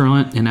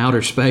restaurant in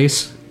outer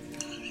space?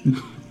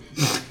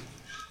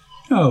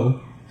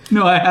 No,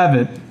 I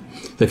haven't.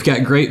 They've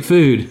got great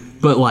food,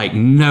 but like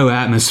no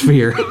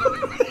atmosphere.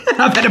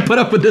 I've had to put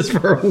up with this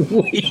for a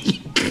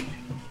week.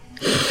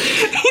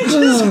 He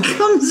just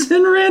comes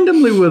in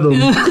randomly with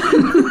them.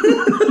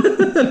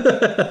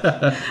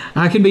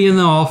 I could be in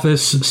the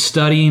office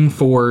studying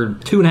for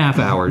 2.5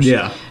 hours.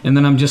 Yeah. And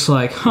then I'm just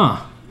like,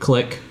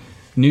 click,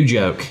 new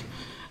joke.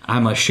 I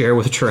must share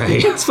with Trey.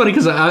 It's funny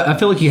because I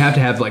feel like you have to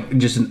have like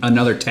just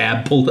another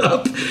tab pulled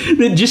up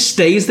that just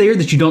stays there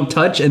that you don't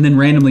touch, and then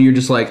randomly you're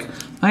just like,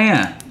 oh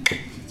yeah.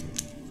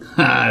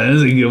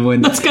 That's a good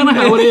one. That's kind of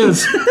how it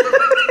is.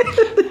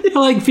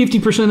 Like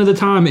 50% of the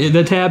time,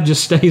 the tab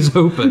just stays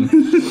open.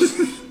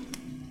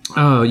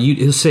 Oh,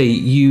 you say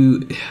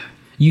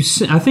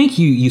I think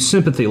you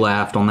sympathy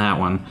laughed on that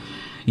one.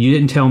 You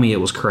didn't tell me it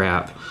was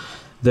crap.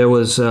 There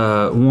was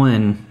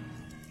one.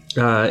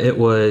 It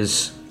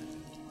was.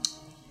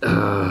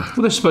 Well,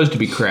 they're supposed to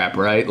be crap,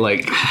 right?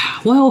 Like,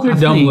 well, they're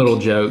dumb little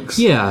jokes.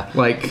 Yeah.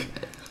 Like,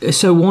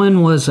 so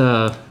one was.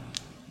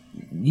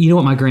 You know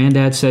what my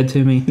granddad said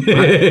to me?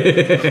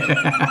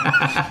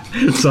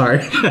 Sorry,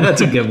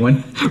 that's a good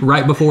one.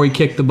 Right before he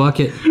kicked the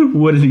bucket.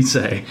 What did he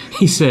say?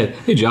 He said,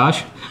 "Hey,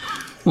 Josh,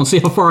 want to see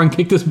how far I can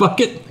kick this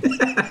bucket?"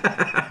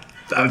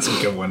 That's a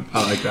good one.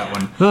 I like that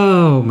one.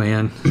 Oh,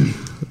 man.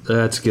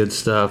 That's good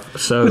stuff.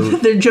 So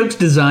they're jokes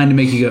designed to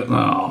make you go,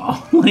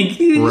 oh. Like,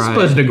 you're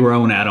supposed to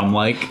groan at them.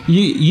 Like,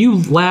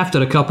 you laughed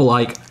at a couple,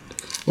 like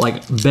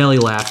belly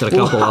laughed at a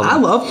couple of them. I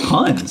love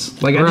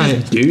puns. Like, I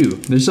just do.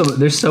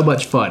 There's so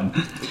much fun.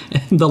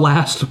 And the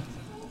last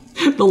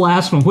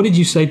one, what did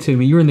you say to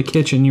me? You were in the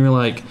kitchen. You were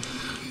like,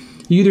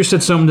 you either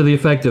said something to the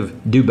effect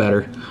of, do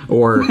better,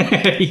 or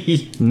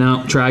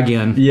no, try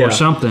again, or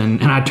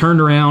something. And I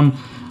turned around,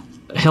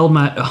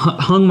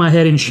 hung my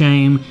head in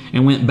shame,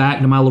 and went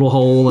back to my little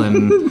hole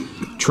and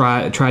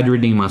tried to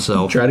redeem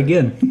myself. Try it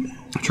again.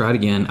 Try it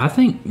again. I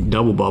think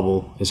Double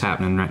Bubble is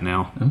happening right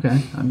now. Okay,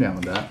 I'm down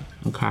with that.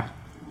 Okay.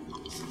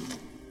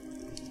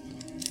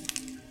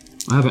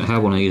 I haven't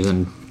had one of these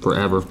in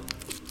forever.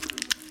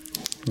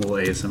 Little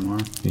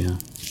ASMR. Yeah.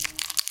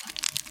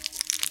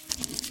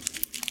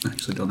 I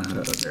actually don't know how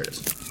to... there it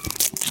is.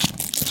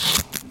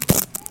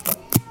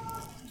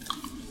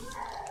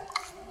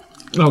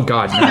 Oh,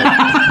 God, no.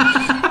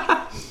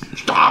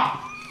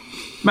 Stop!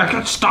 Make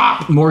it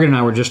stop! Morgan and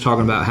I were just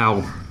talking about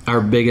how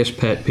our biggest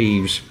pet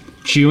peeves...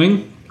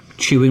 Chewing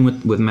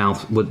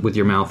with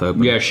your mouth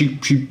open. Yeah,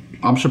 she.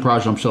 I'm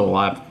surprised I'm still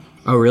alive.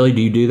 Oh, really?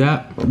 Do you do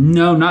that?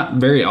 No, not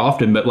very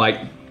often, but like,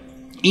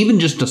 even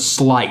just a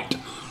slight,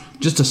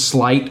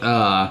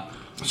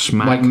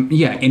 smack. Like,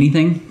 yeah,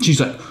 anything. She's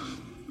like,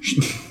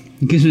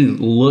 It gives me a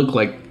look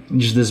like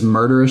just this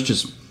murderous,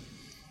 just,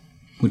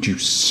 would you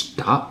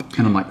stop?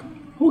 And I'm like,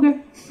 okay.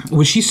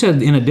 Well, she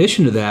said in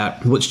addition to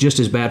that, what's just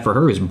as bad for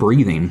her is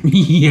breathing.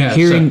 Yeah.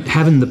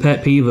 Having the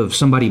pet peeve of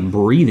somebody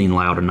breathing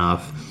loud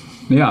enough.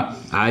 Yeah.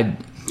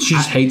 She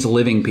just hates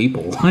living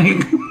people.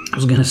 Like, I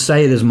was gonna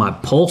say, does my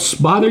pulse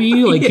bother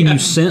you? Like, can you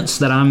sense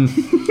that I'm,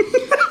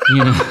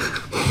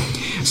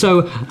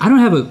 So I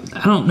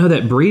don't know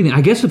that breathing.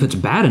 I guess if it's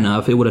bad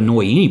enough, it would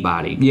annoy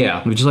anybody.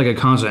 Yeah. Just like a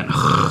constant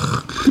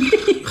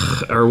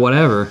or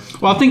whatever.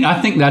 Well, I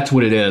think that's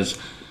what it is.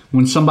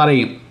 When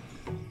somebody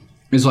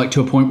is like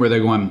to a point where they're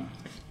going.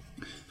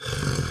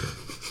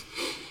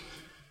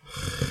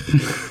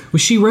 Well,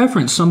 she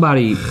referenced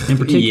somebody in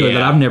particular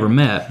that I've never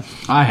met.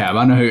 I have.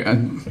 I know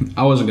who.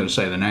 I wasn't going to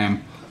say the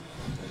name,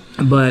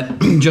 but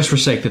just for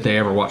sake that they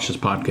ever watch this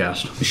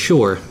podcast.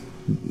 Sure,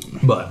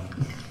 but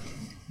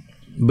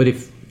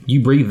if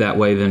you breathe that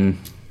way, then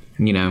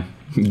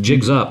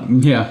jigs up.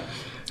 Yeah,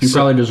 you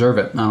probably deserve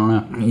it. I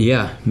don't know.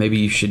 Yeah, maybe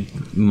you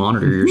should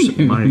monitor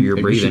your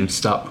breathing. You should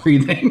stop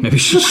breathing. Maybe you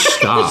should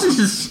stop.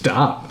 Just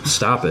stop.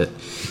 Stop it.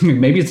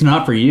 Maybe it's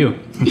not for you.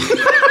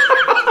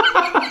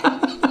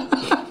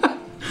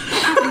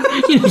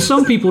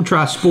 Some people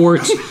try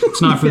sports.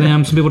 It's not for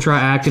them. Some people try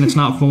acting. It's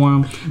not for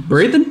them.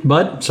 Breathing,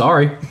 bud.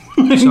 Sorry.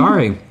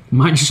 Sorry.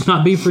 Might just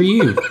not be for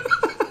you.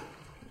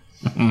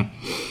 I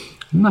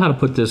don't know how to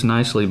put this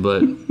nicely,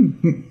 but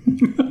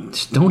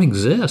just don't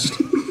exist.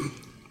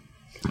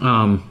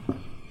 But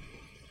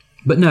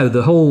no,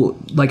 the whole,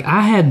 like,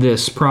 I had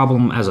this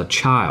problem as a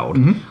child.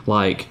 Mm-hmm.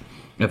 Like,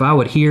 if I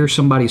would hear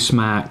somebody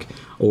smack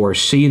or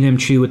see them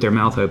chew with their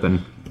mouth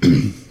open,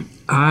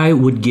 I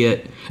would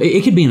get,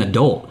 it could be an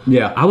adult.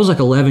 Yeah. I was like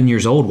 11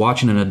 years old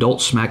watching an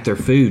adult smack their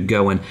food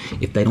going,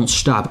 if they don't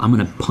stop, I'm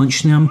going to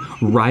punch them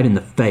right in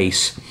the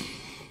face.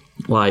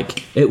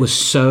 Like, it was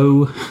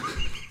so...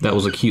 That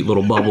was a cute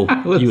little bubble.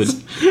 I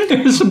was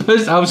going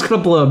to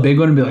blow a big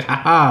one and be like, ha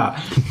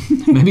ha.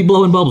 Maybe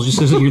blowing bubbles just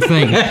isn't your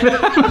thing.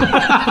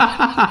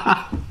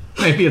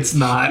 Maybe it's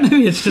not.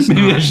 Maybe it's just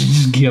Maybe not. I should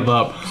just give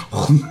up.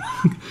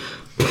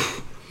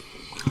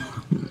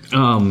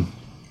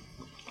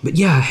 But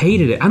yeah, I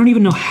hated it. I don't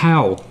even know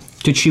how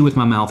to chew with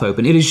my mouth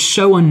open. It is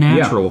so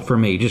unnatural for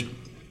me. Just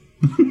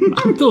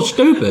I feel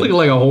stupid. Look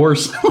like a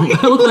horse.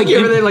 I look like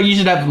everything. Like you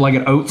should have like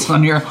an oats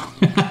on your.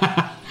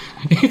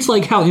 It's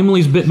like how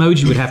Emily's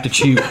Bitmoji would have to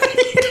chew.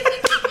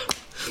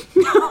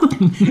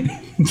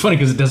 It's funny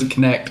because it doesn't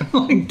connect.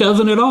 It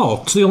doesn't at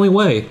all. It's the only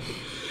way.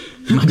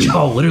 My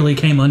jaw literally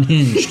came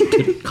unhinged.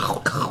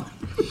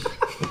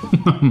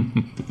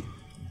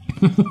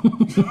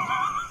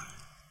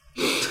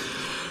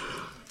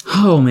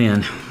 Oh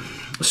man.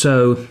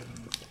 So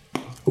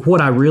what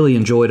I really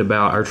enjoyed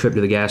about our trip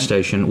to the gas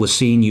station was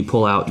seeing you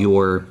pull out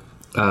your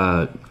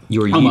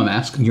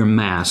mask. Your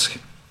mask.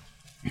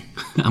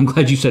 I'm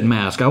glad you said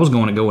mask. I was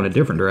going to go in a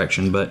different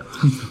direction, but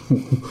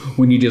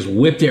when you just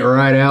whipped it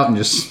right out and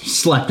just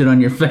slapped it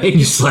on your face.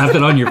 You slapped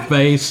it on your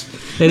face.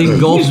 It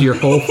engulfs your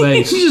whole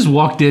face. You just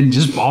walked in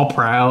just all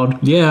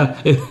proud.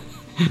 Yeah.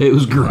 It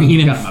was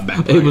green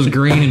and it was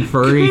green and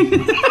furry.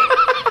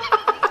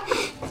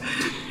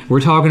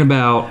 We're talking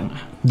about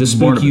the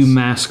Spook You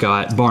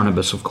mascot,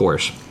 Barnabas, of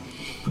course.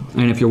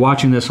 And if you're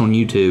watching this on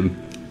YouTube,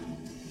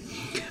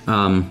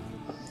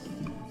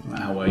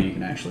 how well you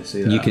can actually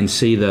see that. You can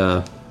see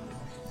the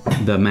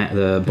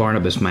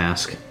Barnabas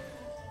mask.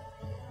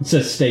 It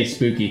says "Stay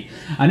Spooky."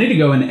 I need to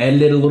go and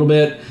edit it a little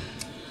bit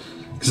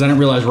because I didn't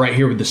realize right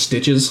here with the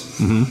stitches,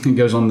 it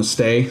goes on the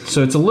stay.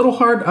 So it's a little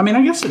hard. I mean,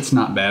 I guess it's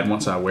not bad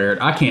once I wear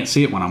it. I can't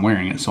see it when I'm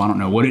wearing it, so I don't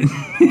know what it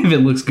if it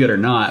looks good or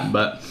not.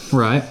 But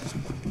right.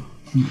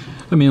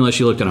 I mean, unless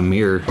you looked in a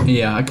mirror.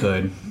 Yeah, I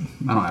could.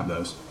 I don't have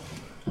those.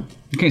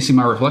 You can't see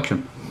my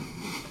reflection.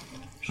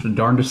 It's the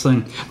darndest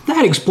thing.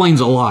 That explains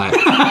a lot.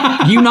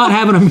 You not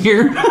having a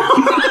mirror?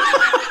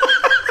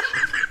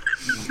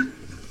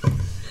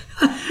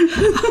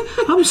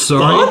 I'm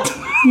sorry. What?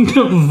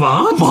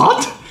 What?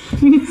 What?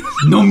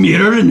 No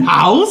mirror in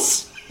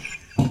house?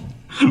 Blah,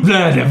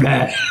 blah,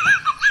 blah.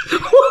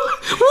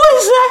 What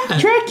is that?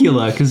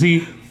 Dracula, because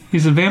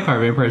he's a vampire.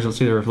 Vampires don't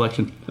see their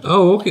reflection.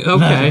 Oh, okay. Blah,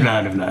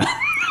 blah, blah, blah.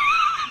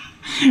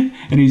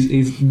 And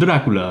he's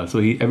Dracula, so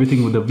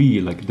everything with a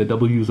V, like the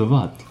W's of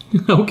what?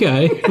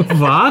 Okay.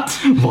 What?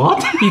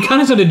 What? You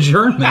kind of said a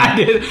German. I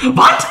did.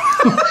 What?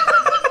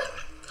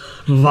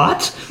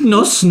 What?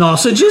 No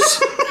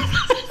sausages?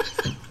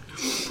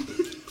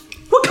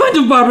 What kind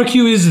of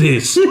barbecue is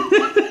this?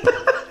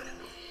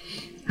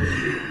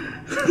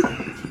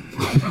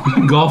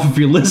 Golf, if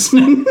you're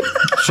listening.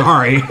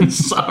 Sorry.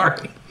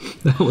 Sorry.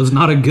 That was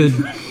not a good...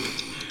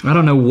 I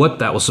don't know what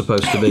that was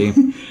supposed to be.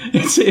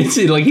 It's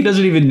like he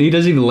doesn't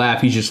even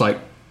laugh. He's just like...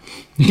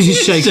 He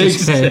just shakes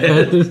his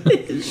head.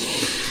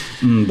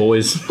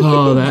 Boys.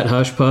 Oh, that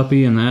hush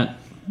puppy and that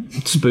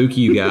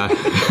spooky guy.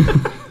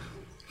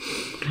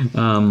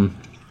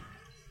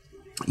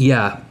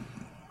 Yeah.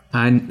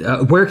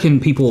 Where can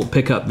people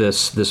pick up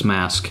this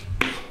mask?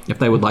 If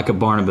they would like a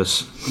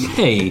Barnabas.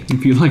 Hey.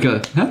 If you like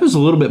that was a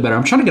little bit better.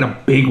 I'm trying to get a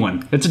big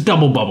one. It's a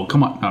double bubble.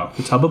 Come on. Oh,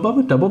 it's Hubba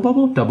Bubba, double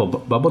bubble, double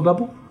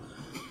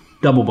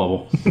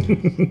bubble.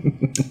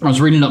 I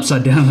was reading it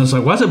upside down and I was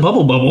like, why is it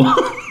bubble bubble?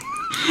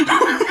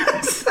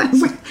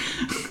 Sounds like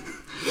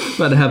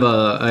about to have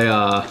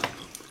a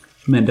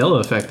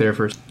Mandela effect there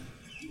first.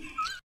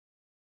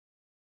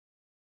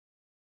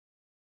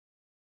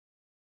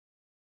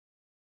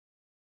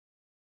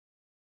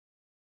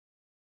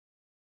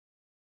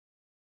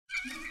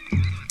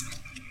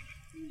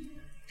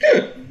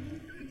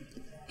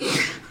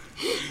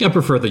 I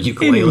prefer the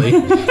ukulele.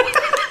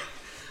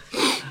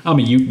 I'm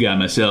a uke guy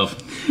myself.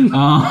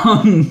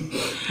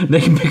 They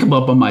can pick them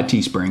up on my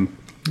Teespring.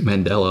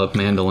 Mandela,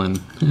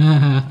 mandolin.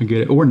 I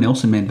get it. Or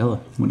Nelson Mandela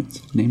when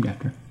it's named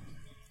after.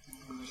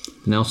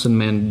 Nelson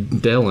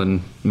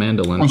Mandela,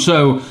 mandolin.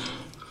 So,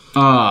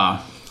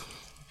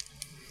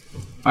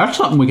 that's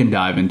something we can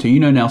dive into.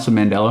 You know Nelson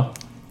Mandela?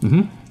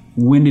 Mm-hmm.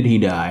 When did he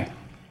die?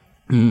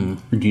 Or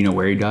do you know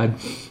where he died?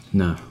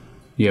 No.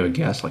 You have a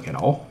guess, like at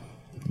all?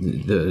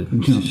 The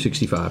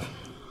 65.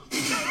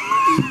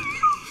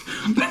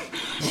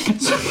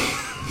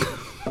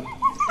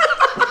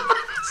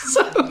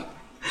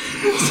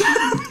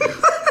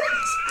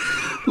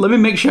 Let me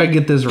make sure I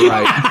get this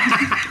right.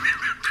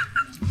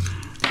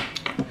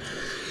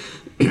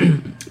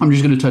 I'm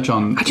just going to touch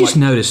on... I just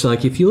noticed,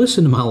 like, if you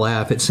listen to my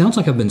laugh, it sounds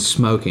like I've been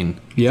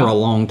smoking for a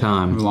long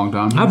time. A long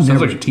time? Sounds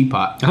like a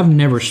teapot. I've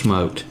never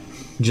smoked.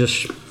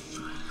 Just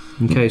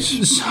in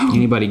case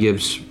anybody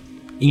gives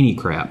any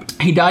crap.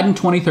 He died in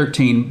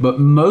 2013, but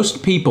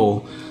most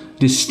people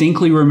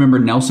distinctly remember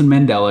Nelson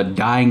Mandela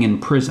dying in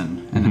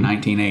prison in the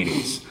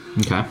 1980s.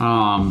 Okay.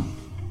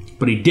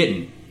 But he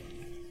didn't.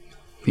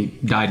 He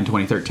died in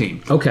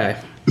 2013. Okay.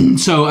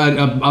 So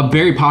a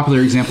very popular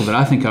example that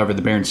I think of are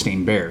the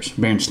Berenstain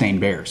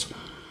Bears.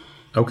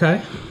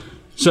 Okay.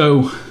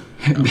 So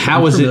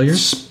how is familiar. it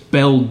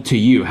spelled to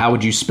you? How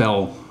would you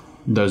spell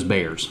those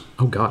bears?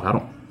 Oh God, I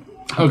don't.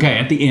 Okay,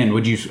 at the end,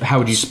 how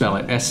would you spell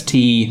it?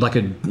 S-T... Like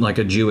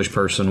a Jewish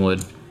person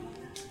would.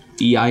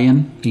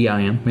 E-I-N?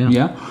 E-I-N, yeah.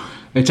 Yeah.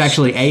 It's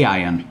actually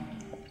A-I-N.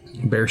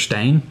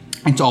 Bearstain?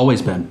 It's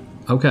always been.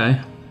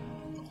 Okay.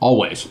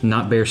 Always.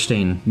 Not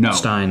Bearstein. No.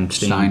 Stein,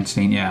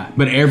 yeah.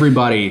 But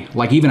everybody,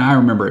 like even I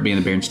remember it being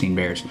the Berenstain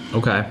Bears.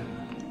 Okay.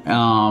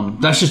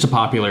 That's just a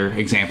popular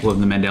example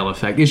of the Mandela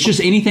effect. It's just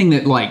anything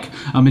that like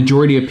a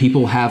majority of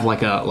people have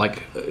like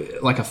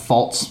a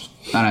false,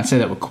 and I say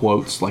that with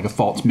quotes, like a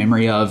false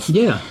memory of.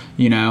 Yeah.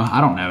 You know,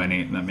 I don't know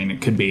any. I mean,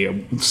 it could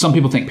be. Some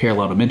people think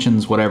parallel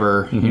dimensions,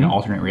 whatever. You know,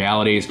 alternate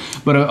realities.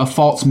 But a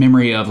false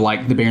memory of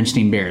like the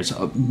Berenstain Bears.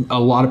 A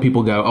lot of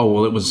people go, oh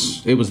well, it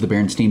was the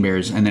Berenstain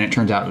Bears, and then it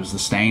turns out it was the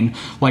Stain.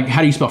 Like,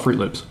 how do you spell Fruit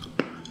Loops?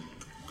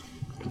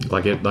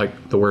 Like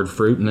the word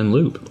fruit and then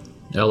loop.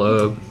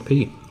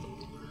 L-O-P.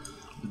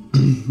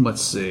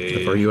 Let's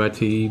see.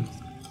 F-R-U-I-T.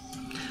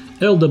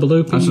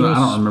 L-O-O-P. I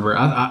don't remember.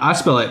 I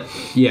spell it.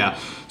 Yeah.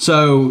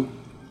 So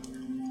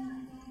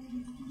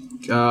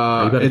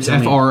it's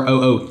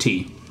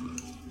F-R-O-O-T.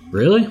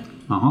 Really?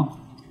 Uh-huh.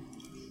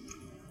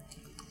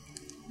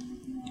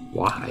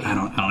 Why? I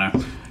don't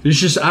know. It's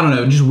just, I don't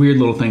know, just weird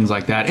little things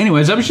like that.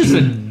 Anyways, that was just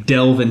a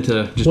delve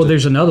into...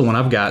 There's another one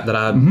I've got that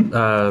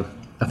I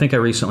think I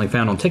recently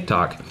found on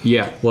TikTok.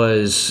 Yeah.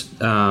 Was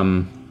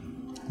the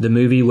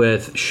movie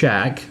with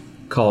Shaq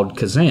called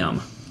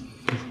Kazam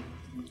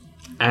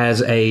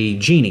as a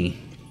genie.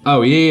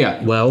 Oh,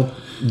 yeah. Well,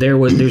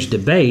 there's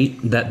debate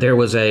that there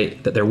was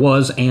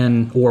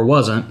and or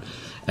wasn't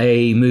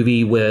a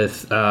movie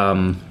with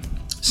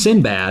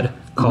Sinbad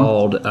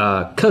called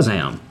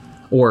Kazam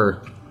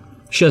or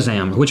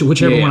Shazam,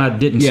 whichever one I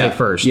didn't say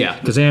first. Yeah.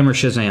 Kazam or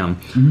Shazam.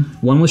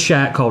 One with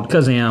Shaq called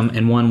Kazam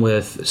and one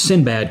with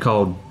Sinbad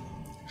called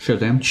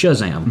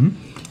Shazam.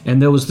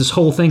 And there was this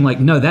whole thing like,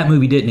 no, that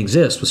movie didn't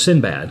exist with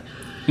Sinbad.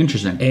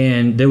 Interesting.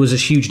 And there was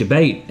this huge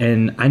debate,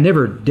 and I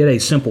never did a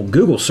simple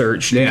Google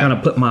search to kind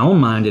of put my own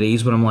mind at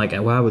ease, but I'm like,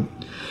 why would...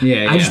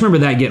 I just remember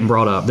that getting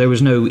brought up. There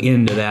was no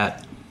end to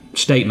that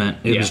statement.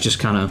 It was just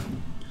kind of...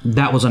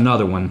 That was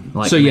another one.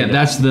 Like, so yeah,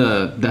 that's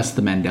the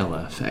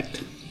Mandela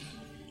effect.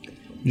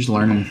 Just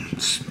learning.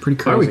 It's pretty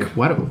crazy.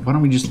 Why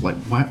don't we just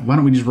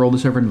roll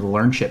this over into the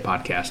Learn Shit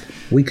podcast?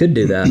 We could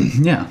do that.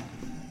 Yeah.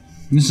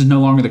 This is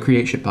no longer the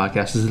Create Shit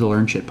podcast. This is the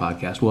Learn Shit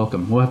podcast.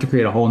 Welcome. We'll have to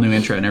create a whole new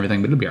intro and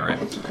everything, but it'll be all right.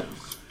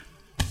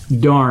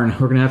 Darn,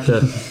 we're going to have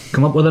to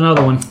come up with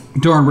another one.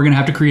 Darn, we're going to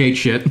have to create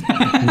shit.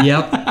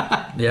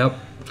 Yep.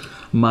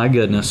 My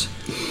goodness.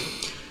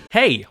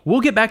 Hey,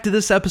 we'll get back to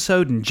this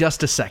episode in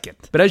just a second.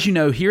 But as you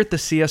know, here at the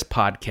CS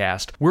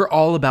Podcast, we're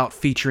all about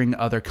featuring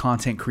other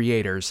content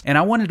creators. And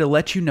I wanted to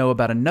let you know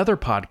about another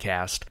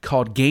podcast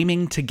called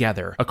Gaming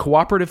Together, a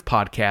cooperative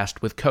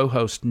podcast with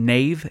co-hosts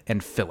Nave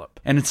and Philip.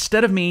 And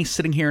instead of me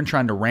sitting here and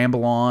trying to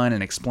ramble on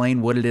and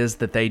explain what it is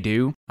that they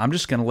do, I'm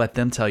just going to let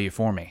them tell you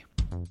for me.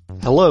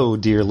 Hello,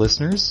 dear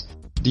listeners.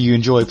 Do you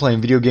enjoy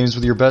playing video games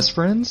with your best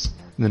friends?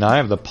 Then I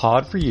have the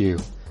pod for you.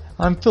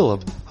 I'm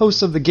Philip,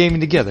 host of the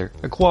Gaming Together,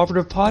 a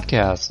cooperative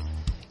podcast.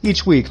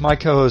 Each week, my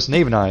co-host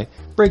Nave and I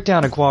break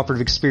down a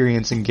cooperative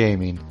experience in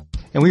gaming,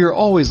 and we are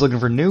always looking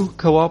for new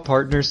co-op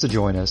partners to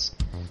join us.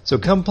 So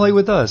come play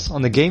with us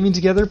on the Gaming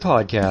Together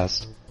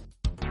podcast.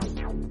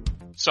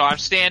 So I'm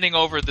standing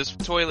over this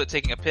toilet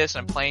taking a piss,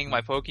 and I'm playing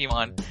my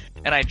Pokemon,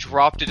 and I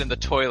dropped it in the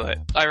toilet.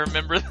 I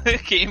remember the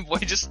Game Boy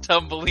just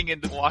tumbling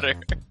into water.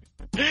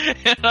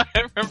 And I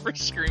remember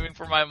screaming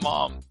for my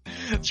mom,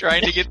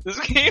 trying to get this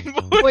Game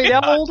Boy Wait,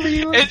 out, how old were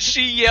you? and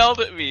she yelled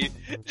at me.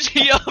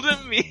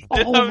 And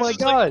I was my just,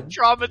 God. like,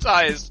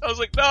 traumatized. I was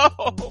like, no,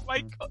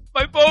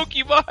 my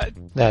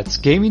Pokemon. That's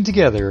Gaming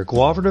Together, a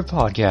cooperative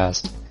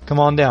podcast. Come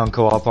on down,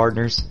 co-op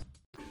partners.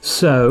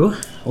 So,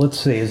 let's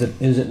see. Is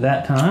it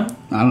that time?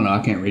 I don't know. I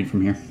can't read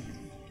from here.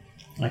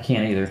 I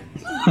can't either.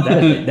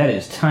 That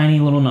is tiny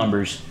little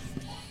numbers.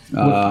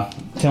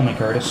 Tell me,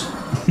 Curtis.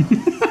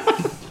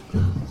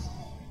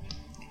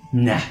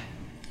 Nah.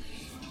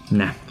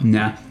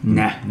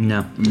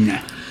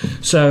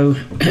 So,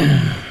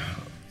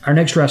 our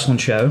next wrestling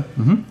show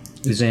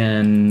is it's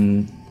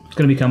going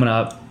to be coming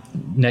up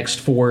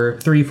next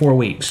 3-4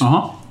 weeks.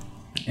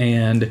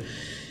 And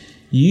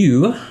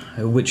you,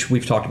 which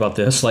we've talked about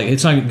this, like,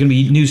 it's not going to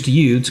be news to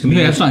you, it's going to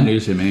be it's not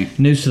news to me.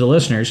 News to the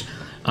listeners.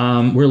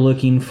 We're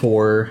looking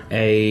for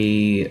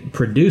a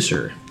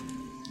producer,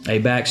 a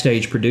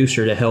backstage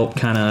producer to help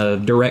kind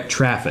of direct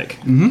traffic.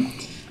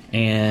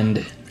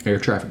 And Air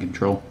traffic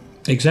control.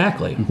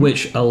 exactly,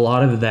 which a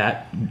lot of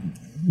that,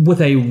 with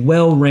a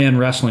well-ran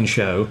wrestling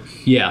show,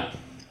 Yeah.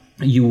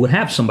 you would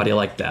have somebody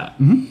like that.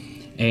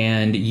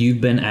 And you've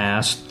been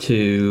asked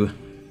to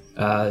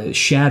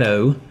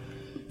shadow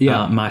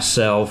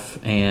myself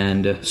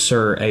and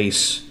Sir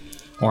Ace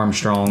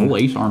Armstrong. Old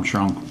Ace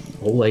Armstrong.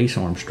 Old Ace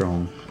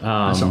Armstrong.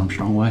 That's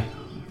Armstrong way.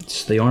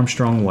 It's the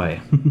Armstrong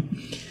way.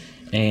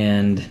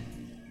 And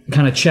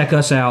kind of check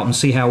us out and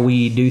see how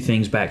we do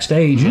things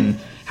backstage and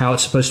how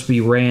it's supposed to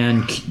be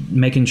ran,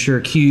 making sure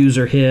cues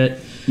are hit.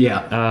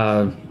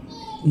 Yeah.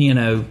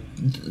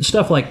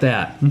 Stuff like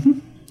that.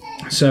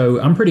 So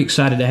I'm pretty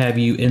excited to have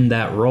you in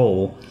that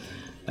role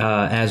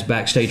as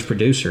backstage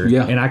producer.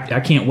 Yeah. And I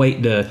can't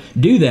wait to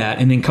do that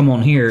and then come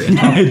on here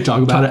and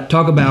Talk about it.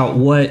 Talk about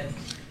what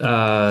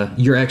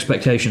your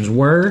expectations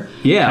were,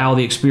 Yeah. how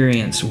the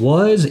experience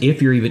was,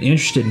 if you're even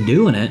interested in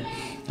doing it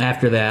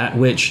after that,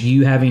 which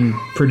you having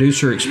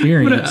producer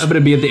experience. But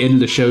it'd be at the end of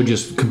the show,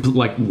 just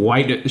like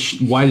white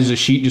as a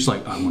sheet, just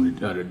like, I want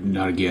to,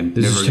 not again.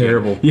 This Never is again.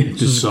 terrible. Yeah,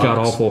 This is god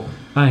awful.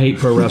 I hate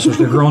pro wrestlers.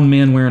 They're grown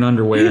men wearing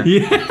underwear.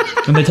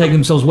 And they take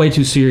themselves way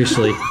too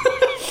seriously.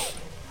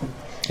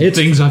 It's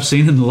things I've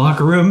seen in the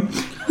locker room.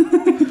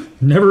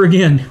 Never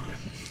again.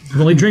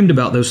 I've only dreamed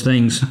about those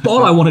things.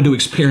 All I wanted to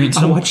experience.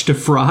 I watched a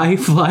fry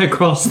fly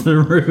across the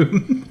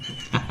room.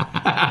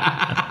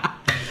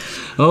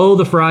 Oh,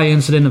 the Fry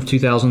incident of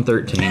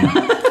 2013.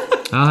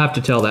 I'll have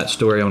to tell that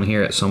story on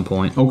here at some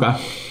point. Okay.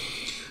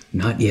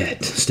 Not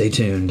yet. Stay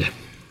tuned.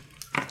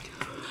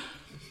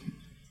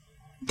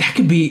 That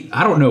could be,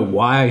 I don't know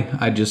why,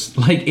 I just,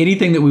 like,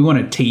 anything that we want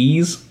to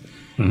tease,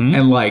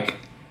 and, like,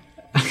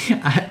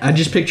 I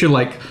just picture,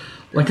 like,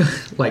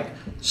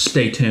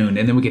 stay tuned,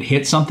 and then we could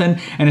hit something,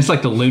 and it's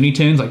like the Looney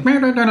Tunes, like,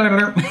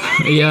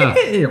 Yeah.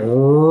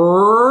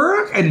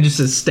 and it just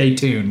says stay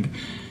tuned.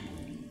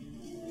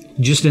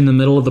 Just in the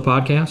middle of the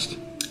podcast?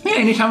 Yeah,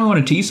 anytime we want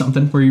to tease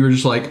something where you were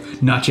just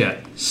like, not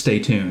yet, stay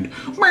tuned.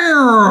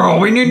 Yeah.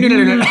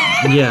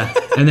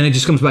 And then it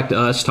just comes back to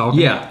us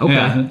talking? Yeah. Okay.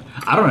 Yeah.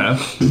 I don't know.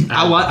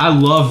 I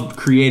love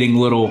creating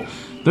little,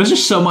 those are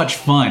so much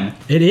fun.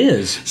 It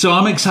is. So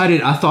I'm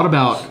excited. I thought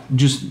about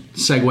just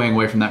segueing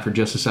away from that for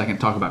just a second,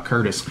 talk about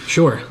Curtis.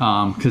 Sure.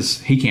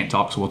 Because he can't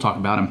talk, so we'll talk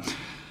about him.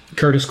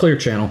 Curtis Clear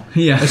Channel.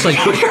 Yeah. It's like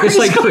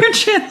Clear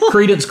Channel.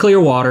 Credence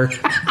Clearwater,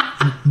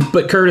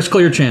 but Curtis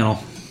Clear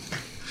Channel.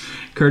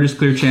 Curtis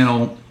Clear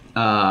Channel,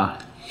 I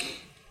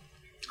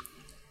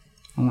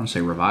don't want to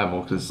say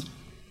revival because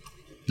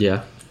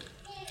Yeah.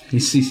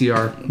 he's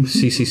CCR.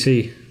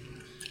 CCC.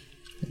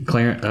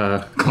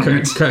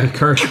 Clarence.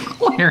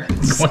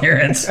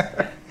 Clarence.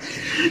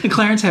 And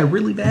Clarence had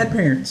really bad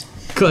parents.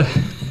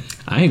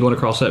 I ain't going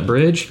across that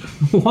bridge.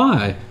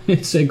 Why?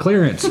 It said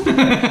Clarence.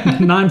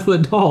 9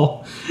 foot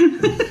tall.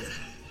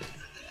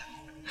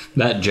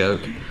 That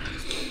joke.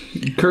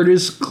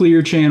 Curtis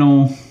Clear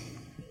Channel.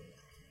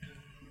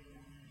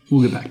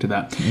 We'll get back to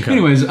that. Okay.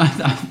 Anyways,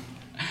 I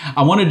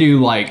want to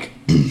do like,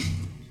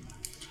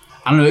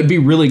 I don't know, it'd be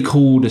really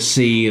cool to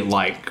see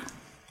like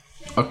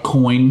a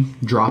coin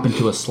drop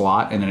into a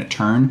slot and then it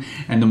turn,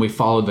 and then we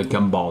follow the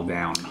gumball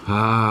down.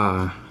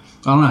 Ah.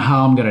 I don't know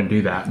how I'm going to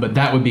do that, but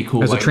that would be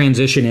cool. As like, a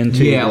transition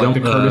into like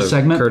the Curtis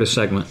segment. Curtis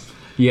segment.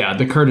 Yeah,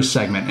 the Curtis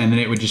segment, and then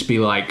it would just be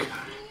like,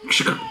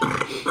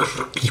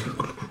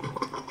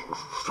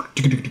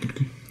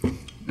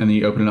 and then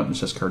you open it up and it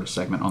says Curtis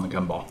segment on the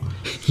gumball.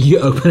 You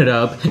open it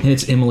up and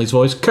it's Emily's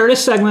voice.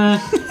 Curtis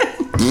segment.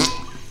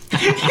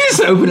 You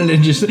just open it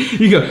and just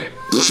you go.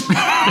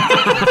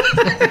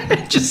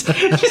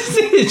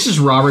 It's just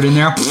Robert in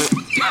there.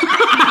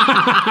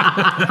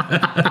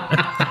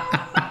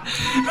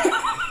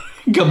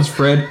 Comes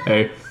Fred.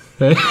 Hey.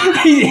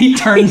 He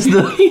turns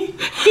the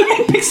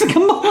takes the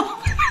gumball.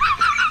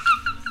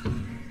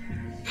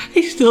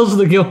 He steals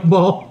the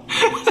gumball.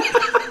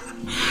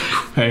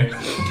 Hey.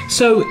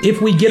 So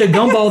if we get a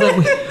gumball that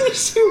we... You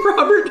see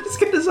Robert just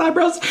get his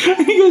eyebrows,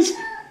 and he goes...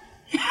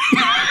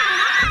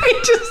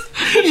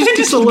 he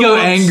just a little go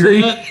upset.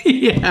 angry.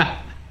 Yeah.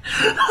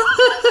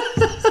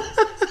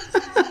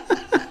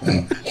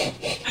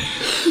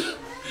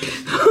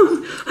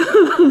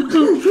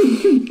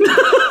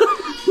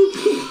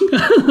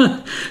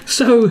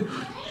 So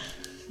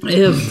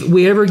if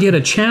we ever get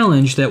a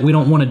challenge that we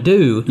don't want to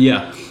do,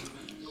 Yeah.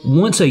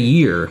 once a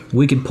year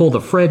we could pull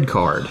the Fred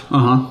card.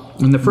 Uh-huh.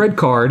 And the Fred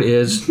card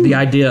is the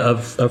idea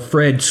of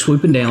Fred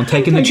swooping down,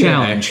 taking the Okay.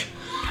 challenge.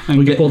 And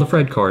We get- could pull the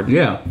Fred card.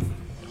 Yeah.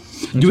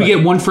 Do we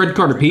get one Fred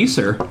card apiece,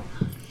 or?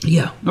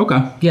 Yeah.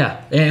 Okay. Yeah.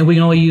 And we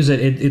can only use it.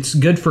 It's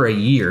good for a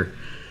year.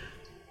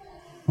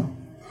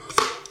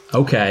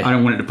 Okay. I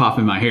don't want it to pop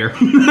in my hair.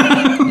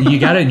 You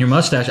got it in your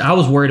mustache. I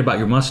was worried about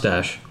your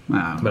mustache,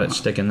 Ah, but it's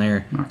sticking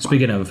there.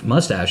 Speaking of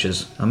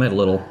mustaches, I made a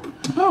little,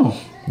 oh.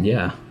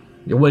 yeah,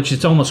 which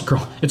it's almost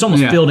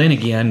Yeah. filled in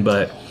again,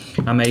 but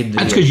I made the,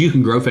 That's because you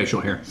can grow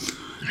facial hair.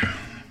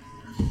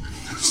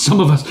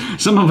 Some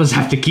of us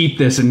have to keep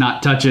this and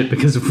not touch it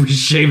because if we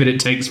shave it, it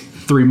takes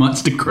 3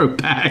 months to grow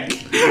back.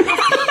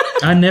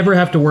 I never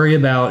have to worry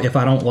about if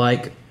I don't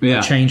like Yeah.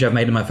 a change I've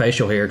made to my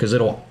facial hair because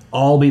it'll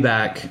all be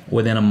back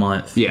within a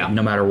month. Yeah.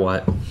 No matter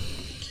what.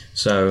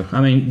 So, I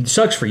mean, it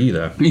sucks for you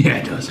though. Yeah,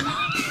 it does.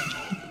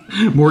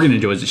 Morgan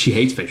enjoys it. She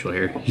hates facial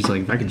hair. She's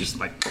like, if I could just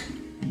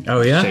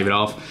Oh yeah. shave it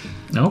off.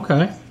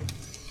 Okay.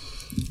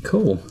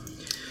 Cool.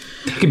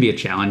 That could be a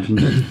challenge.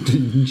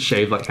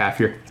 Shave like half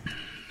your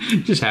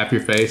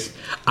face.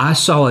 I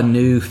saw a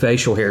new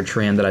facial hair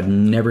trend that I've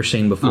never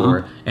seen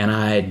before, and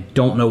I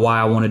don't know why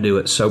I want to do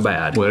it so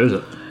bad. What is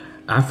it?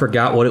 I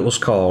forgot what it was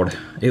called.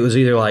 It was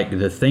either like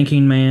the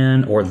Thinking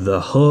Man or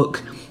the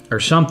Hook or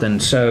something.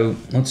 So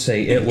let's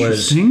see. It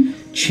was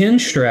Interesting. chin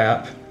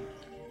strap.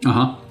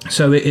 Uh-huh.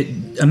 So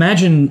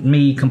imagine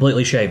me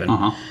completely shaven,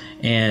 Uh-huh.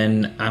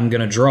 and I'm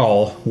gonna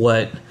draw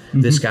what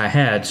this guy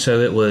had. So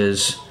it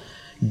was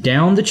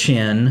down the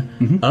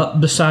chin, up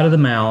the side of the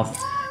mouth,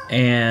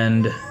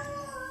 and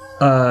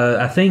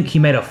I think he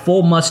made a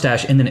full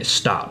mustache, and then it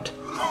stopped.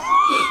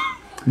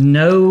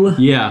 No,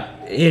 Yeah.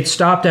 it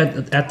stopped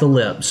at the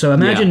lip. So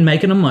imagine Yeah.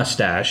 making a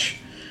mustache,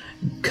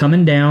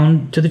 coming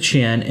down to the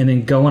chin, and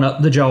then going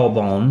up the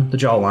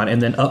jawline,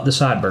 and then up the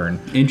sideburn.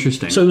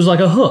 Interesting. So it was like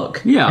a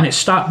hook. Yeah. And it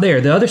stopped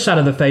there. The other side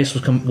of the face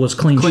was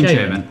clean Clean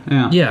shaven.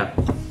 shaven, yeah.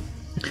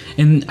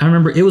 And I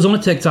remember it was on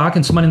a TikTok,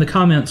 and somebody in the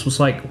comments was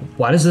like,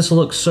 "Why does this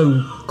look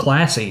so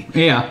classy?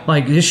 Yeah.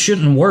 Like this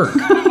shouldn't work."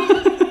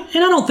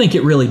 And I don't think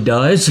it really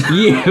does.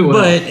 Yeah, well.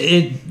 But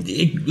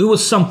it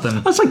was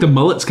something. That's like the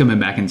mullet's coming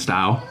back in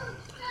style.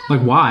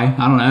 Like, why?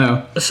 I don't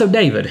know. So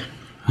David.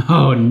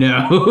 Oh,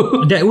 no.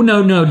 No.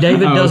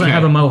 David Oh, doesn't okay.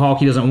 have a mohawk.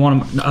 He doesn't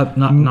want a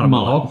not a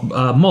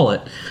mohawk,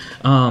 mullet.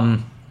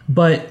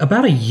 But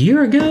about a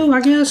year ago,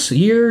 I guess,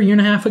 year and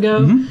a half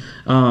ago,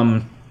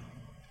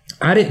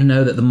 I didn't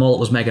know that the mullet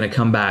was making a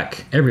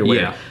comeback everywhere.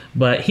 Yeah.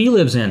 But he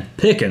lives in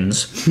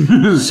Pickens,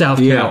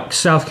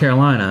 South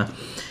Carolina,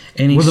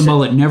 and he Well, the said-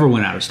 mullet never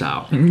went out of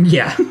style.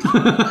 yeah,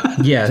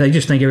 yeah. They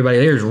just think everybody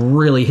there is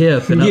really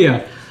hip and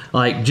Yeah.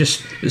 like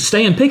just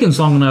stay in Pickens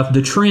long enough,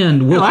 the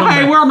trend will come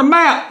Hey, back. we're on the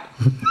map.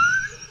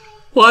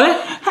 What?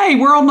 Hey,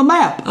 we're on the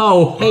map.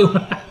 Oh, hey,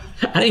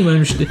 I didn't even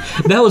understand.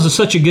 That was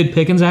such a good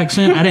Pickens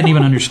accent. I didn't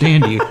even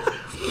understand you.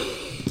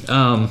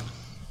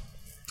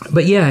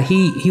 But yeah,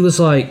 he was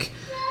like,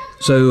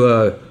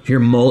 so your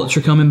mullets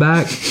are coming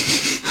back.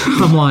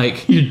 I'm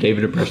like, Your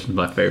David impression's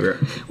my favorite.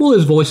 well,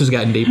 his voice has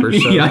gotten deeper.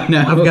 So Yeah, I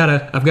know. I've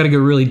got to go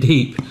really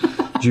deep.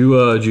 Did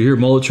you hear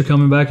mullets are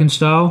coming back in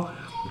style?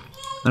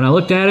 And I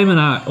looked at him and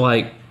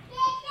I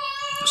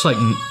it's like,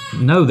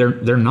 no,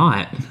 they're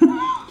not.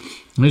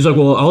 And he's like,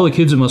 well, all the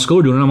kids at my school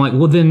are doing it. I'm like,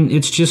 well, then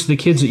it's just the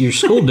kids at your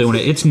school doing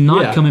it. It's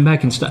not Yeah. coming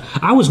back in style.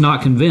 I was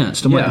not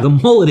convinced. I'm Yeah. like, the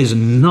mullet is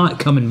not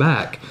coming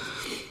back.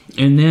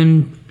 And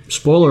then,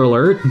 spoiler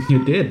alert,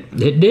 You did.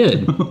 it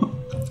did.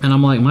 And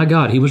I'm like, my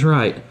God, he was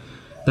right.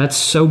 That's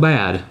so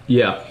bad.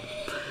 Yeah.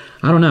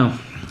 I don't know.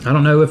 I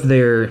don't know if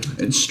they're...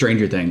 It's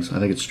Stranger Things. I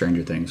think it's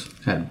Stranger Things.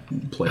 Had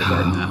played a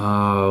part in that.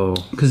 Oh,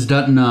 Because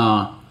doesn't,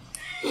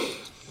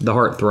 the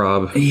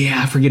heartthrob.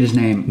 yeah, I forget his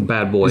name.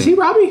 Bad boy. Is he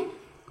Robbie?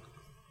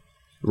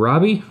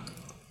 Robbie?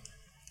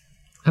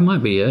 That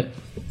might be it.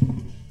 I'll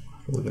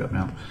look it up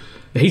now.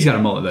 He's got a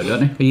mullet, though,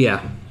 doesn't he?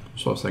 Yeah.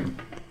 That's what I was thinking.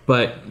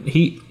 But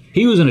he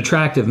was an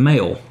attractive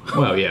male.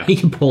 Well, yeah. He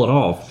can pull it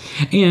off.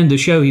 And the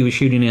show he was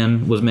shooting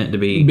in was meant to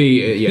be,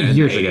 yeah, in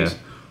years the ago.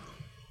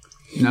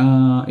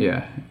 80s.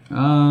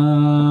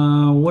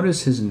 Yeah. What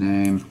is his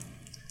name?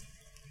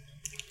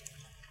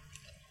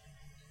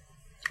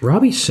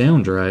 Robbie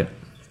sounds right.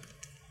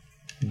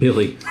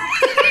 Billy.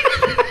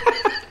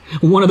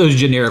 One of those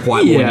generic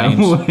white boy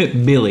names.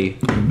 Billy.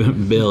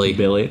 Billy.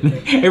 Billy.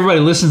 Everybody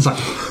listens like,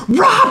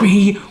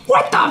 Robbie,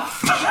 what the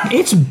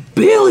It's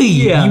Billy,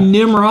 Yeah. you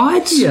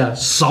nimrods. Yeah,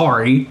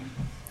 sorry.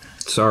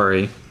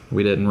 Sorry,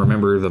 we didn't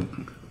remember the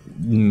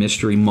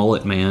Mystery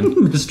Mullet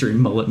Man. Mystery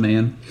Mullet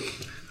Man.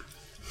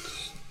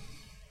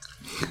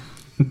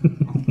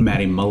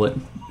 Matty Mullet.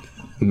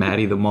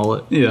 Matty the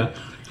Mullet. Yeah.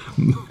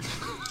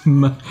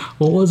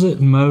 What was it?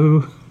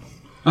 Mo?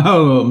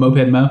 Oh,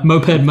 Moped Mo.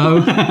 Moped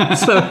Mo.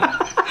 So,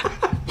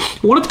 I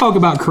want to talk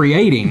about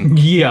creating.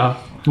 Yeah.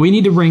 We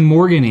need to bring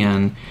Morgan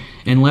in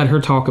and let her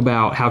talk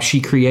about how she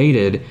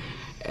created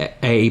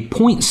a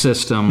point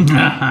system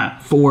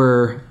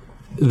for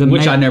the...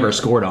 Which I never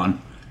scored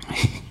on.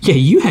 Yeah,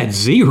 you had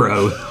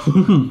 0.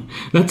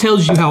 That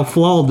tells you how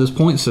flawed this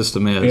point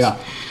system is. Yeah.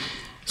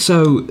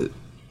 So,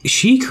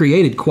 she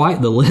created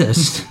quite the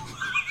list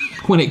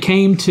when it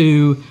came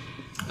to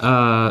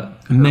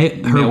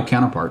Male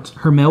counterparts.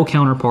 her male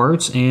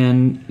counterparts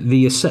and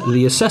the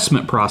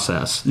assessment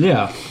process.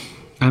 Yeah.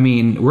 I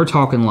mean, we're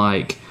talking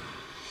like...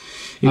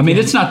 I mean,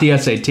 it's not the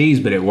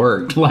SATs, but it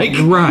worked. Like,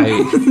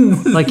 Right.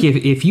 Like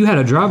if you had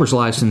a driver's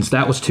license,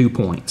 that was 2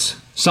 points.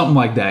 something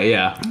like that,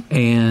 yeah.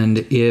 And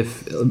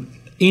if...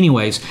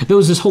 Anyways, there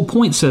was this whole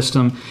point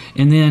system,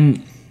 and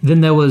then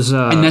there was...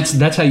 And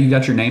that's how you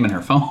got your name in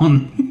her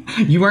phone.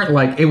 You weren't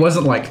like... It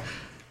wasn't like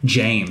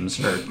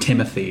James or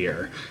Timothy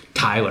or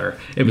Tyler.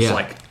 It was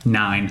like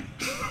 9,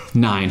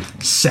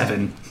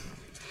 7,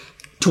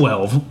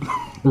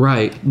 12,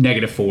 Right.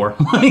 -4.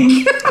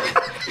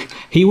 Like,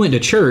 He went to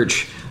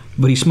church,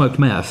 but he smoked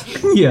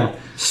meth. yeah.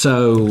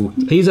 So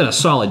he's at a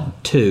solid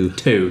 2.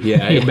 2,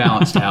 yeah, it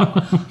balanced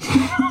out.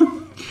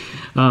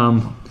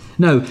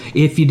 No,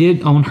 if you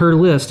did, on her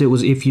list, it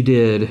was if you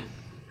did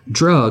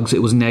drugs,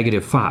 it was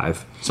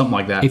 -5. Something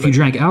like that. If you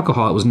drank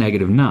alcohol, it was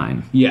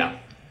 -9. Yeah.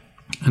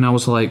 And I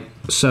was like,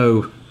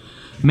 so,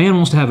 man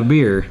wants to have a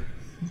beer.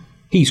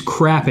 He's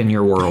crap in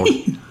your world.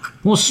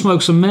 Wants to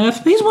smoke some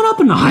meth. He's went up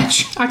a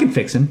notch. I can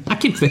fix him. I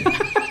can fix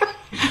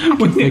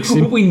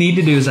What we need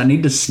to do is I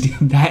need to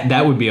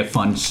that would be a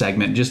fun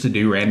segment just to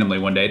do randomly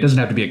one day. It doesn't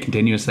have to be a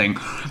continuous thing,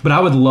 but I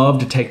would love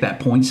to take that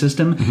point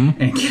system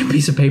and get a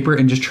piece of paper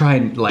and just try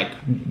and like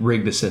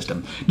rig the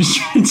system. Just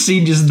try and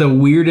see just the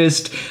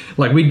weirdest.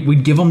 Like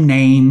we'd give them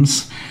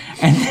names,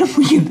 and then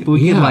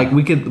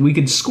we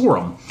could score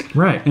them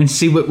Right. and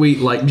see what we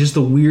like. Just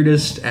the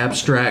weirdest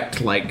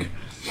abstract. Like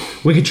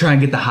we could try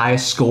and get the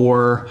highest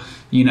score,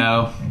 you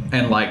know,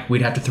 and like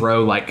we'd have to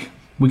throw like.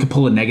 We could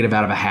pull a negative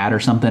out of a hat or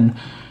something.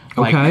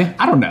 Like, Okay.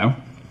 I don't know.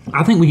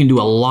 I think we can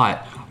do a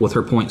lot with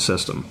her point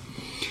system.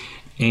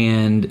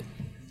 And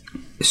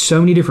so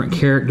many different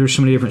characters,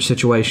 so many different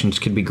situations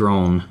could be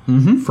grown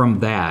from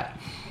that.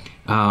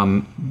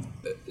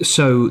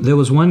 So there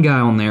was one guy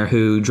on there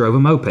who drove a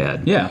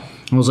moped. Yeah.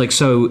 I was like,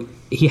 so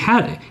he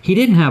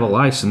didn't have a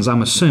license,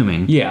 I'm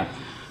assuming. Yeah.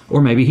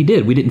 Or maybe he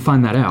did. We didn't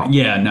find that out.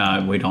 Yeah,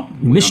 no, we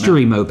don't.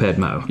 Mystery Moped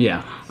Mo.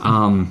 Yeah.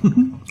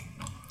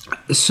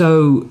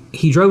 So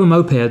he drove a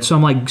moped. So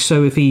I'm like,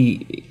 so if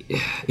he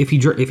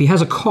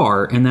has a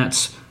car and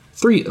that's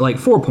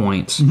 4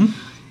 points,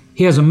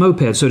 he has a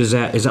moped. So is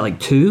that like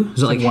 2?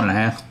 Is it like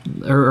 1.5.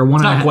 or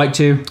 1.5? Not quite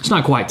 2. It's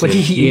not quite 2.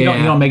 Like you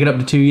don't make it up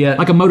to 2 yet.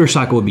 Like a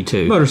motorcycle would be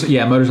 2.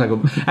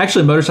 Motorcycle.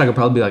 Actually, motorcycle would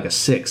probably be like a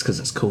 6 because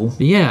it's cool.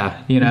 Yeah,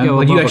 You know, go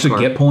like you above a actually car.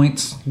 get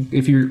points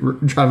if you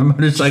drive a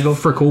motorcycle.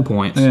 for cool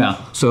points. Yeah.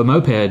 So a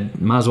moped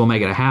might as well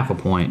make it a half a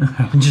point.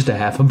 Just a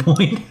half a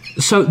point.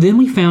 So then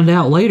we found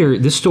out later.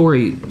 This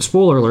story,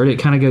 spoiler alert, it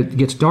kind of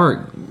gets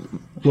dark.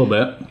 A little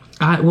bit.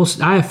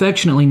 I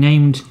affectionately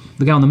named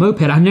the guy on the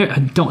moped.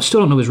 I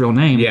still don't know his real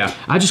name. Yeah.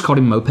 I just called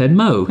him Moped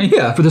Mo.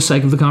 Yeah. For the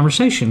sake of the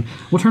conversation.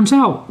 Well, turns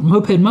out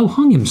Moped Mo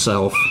hung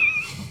himself.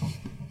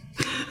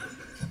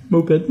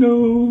 Moped,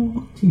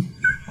 no.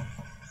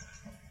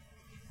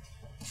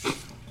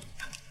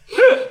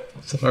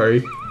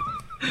 Sorry.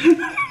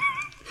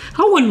 I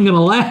wasn't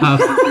gonna laugh.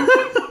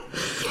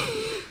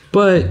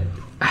 But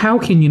how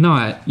can you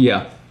not?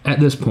 Yeah.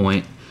 At this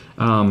point,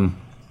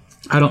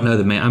 I don't know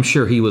the man. I'm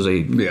sure he was a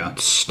Yeah.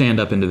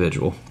 stand-up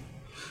individual.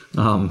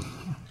 I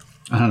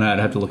don't know. I'd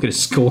have to look at his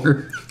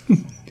score.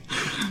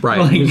 Right.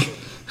 Like,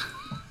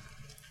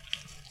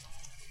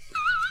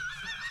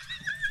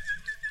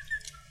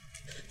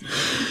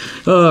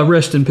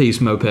 Rest in peace,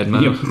 Moped Mo.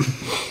 Yep.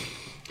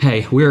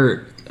 Hey,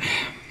 we're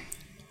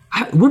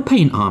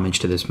paying homage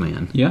to this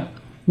man. Yeah,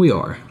 We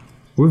are.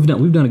 We've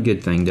done a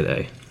good thing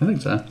today. I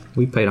think so.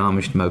 We paid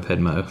homage to Moped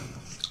Mo.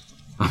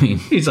 I mean,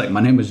 He's like,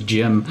 my name was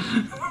Jim.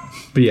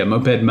 But yeah,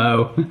 Moped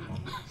Mo.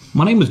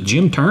 my name was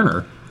Jim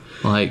Turner.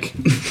 Like,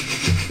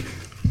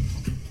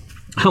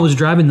 I was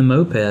driving the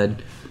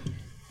moped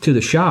to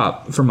the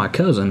shop for my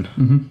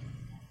cousin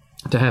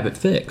to have it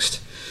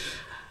fixed.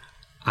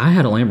 I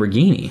had a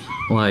Lamborghini.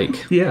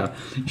 Like, Yeah.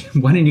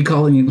 Why didn't you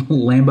call him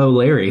Lambo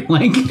Larry?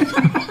 Like,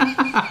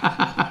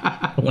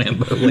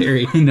 Lambo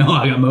Larry. no,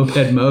 I got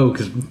Moped Mo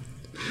because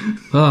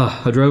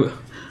I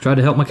tried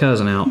to help my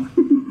cousin out.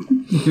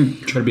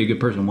 try to be a good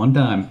person one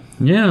time.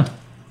 Yeah.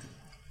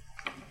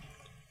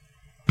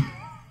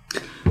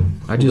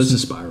 This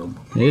is spiraled.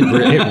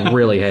 It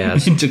really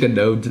has. He took a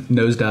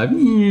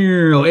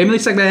nosedive. Oh, Emily,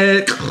 suck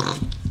that.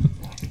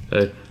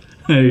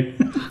 Hey.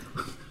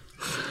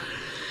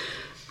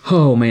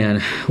 Oh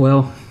man.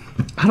 Well,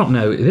 I don't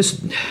know.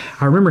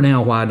 I remember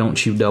now why I don't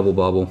chew Double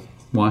Bubble.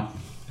 Why?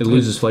 It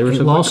loses flavor. It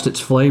so lost its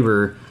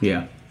flavor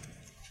Yeah.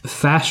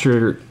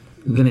 faster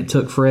than it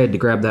took Fred to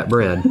grab that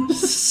bread.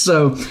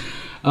 So,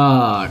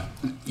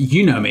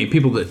 you know me.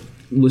 People that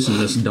listen to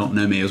this don't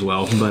know me as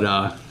well, but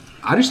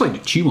I just like to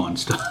chew on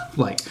stuff.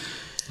 Like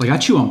I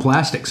chew on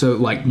plastic, so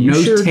like no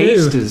sure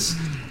taste do.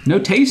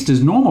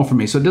 is normal for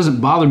me. So it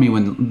doesn't bother me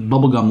when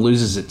bubblegum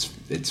loses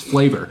its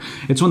flavor.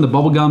 It's when the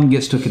bubblegum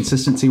gets to a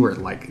consistency where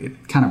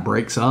it kind of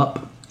breaks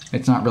up.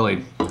 It's not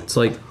really. It's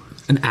like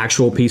an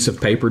actual piece of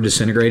paper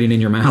disintegrating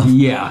in your mouth.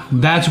 Yeah,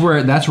 that's where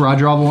I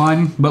draw the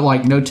line. But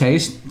like no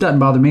taste doesn't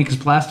bother me because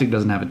plastic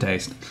doesn't have a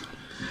taste.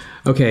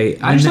 Okay,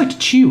 I just like to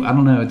chew. I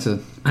don't know.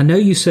 I know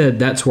you said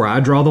that's where I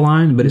draw the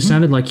line, but it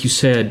sounded like you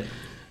said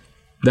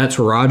that's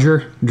where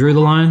Roger drew the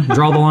line.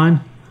 Draw the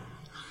line.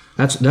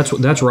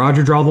 That's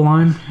Roger draw the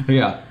line.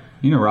 Yeah,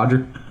 you know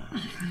Roger.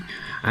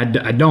 I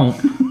don't,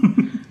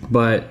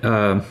 but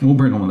We'll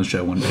bring him on the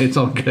show one day. It's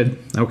all good.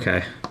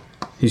 okay.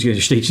 He's going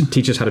to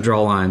teach us how to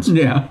draw lines.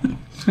 Yeah.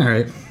 All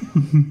right.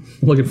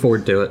 Looking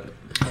forward to it.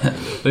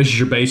 This is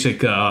your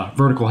basic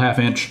vertical 1/2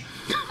 inch.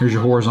 Here's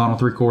your horizontal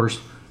 3/4.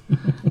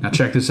 Now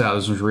check this out.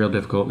 This was real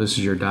difficult. This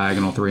is your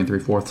diagonal 3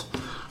 3/4.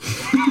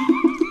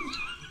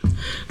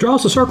 Draw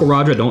us a circle,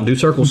 Roger. Don't do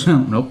circles.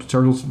 Nope,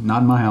 circles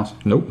not in my house.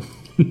 Nope.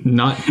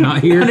 Not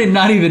here. I did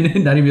not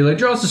even like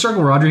draw us a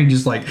circle, Roger. He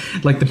just like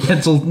the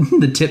pencil,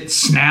 the tip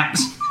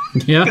snaps.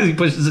 Yeah. Because he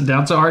pushes it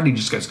down so hard. And he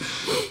just goes,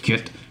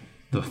 "Get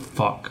the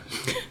fuck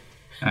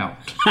out,"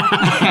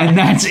 and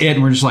that's it.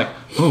 And we're just like,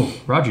 "Oh,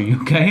 Roger, you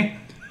okay?"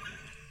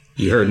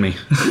 You heard me.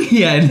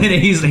 Yeah, and then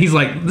he's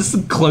like, "This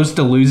is close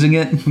to losing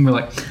it," and we're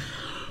like,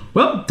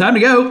 "Well, time to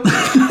go."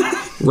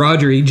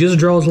 Roger, he just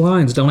draws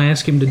lines. Don't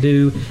ask him to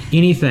do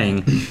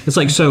anything. It's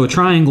like, so a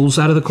triangle's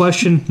out of the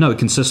question? No, it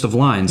consists of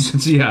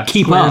lines. Yeah,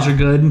 Keep squares up. are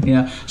good.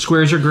 Yeah,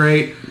 squares are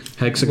great.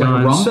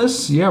 Hexagons.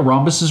 Rhombus, yeah,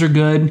 rhombuses are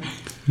good.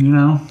 You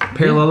know,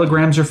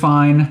 parallelograms are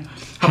fine.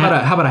 How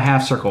about a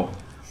half circle?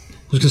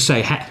 I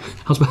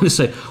was about to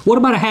say, what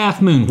about a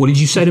half moon? What did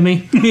you say to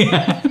me?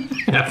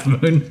 Half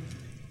moon.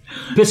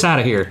 Piss out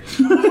of here.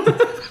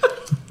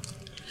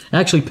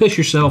 Actually, piss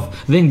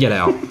yourself, then get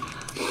out.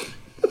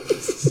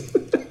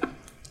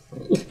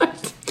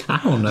 I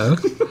don't know.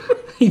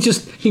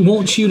 He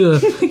wants you to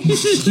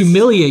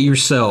humiliate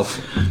yourself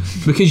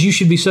because you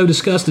should be so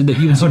disgusted that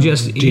you would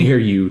suggest. Dare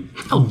you?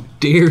 How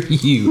dare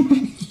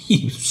you?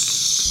 You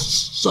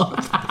suck.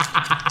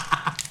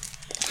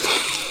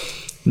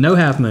 No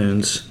half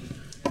moons,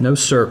 no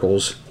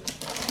circles,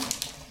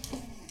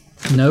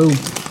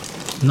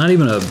 not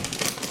even a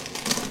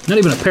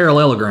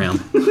parallelogram.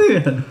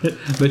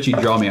 Bet you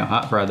draw me a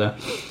hot fry though.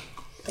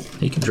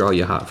 He could draw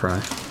you a hot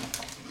fry.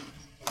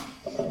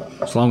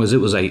 As long as it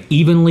was a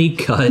evenly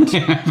cut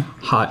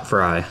hot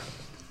fry.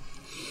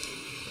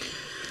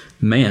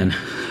 Man,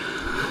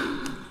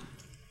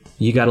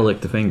 you got to lick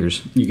the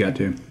fingers. You got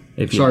to.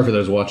 Sorry for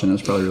those watching.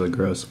 That's probably really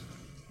gross.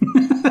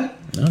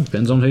 Well, it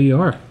depends on who you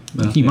are.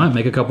 You might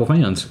make a couple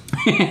fans.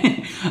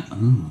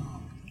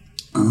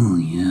 Oh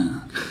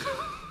yeah.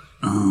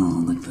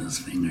 Oh, look at those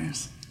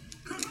fingers.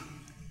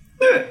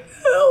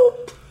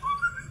 Help.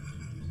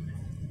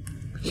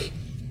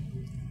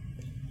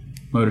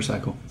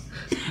 Motorcycle.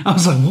 I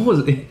was like, what was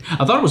it?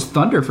 I thought it was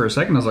thunder for a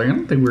second. I was like, I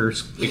don't think we were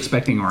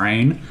expecting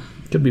rain.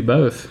 Could be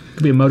both.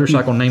 Could be a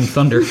motorcycle named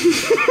Thunder.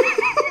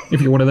 If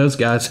you're one of those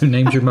guys who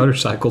names your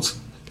motorcycles.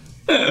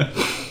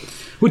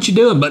 What you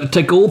doing? About to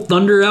take old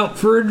Thunder out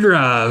for a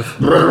drive.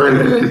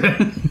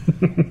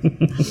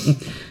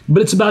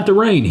 But it's about to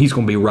rain. He's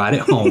going to be right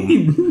at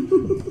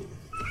home.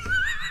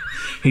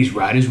 He's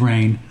right as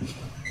rain.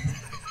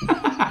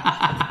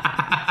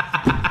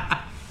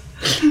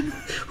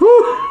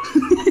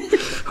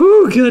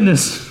 Oh,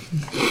 goodness.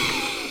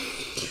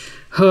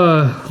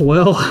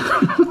 Well.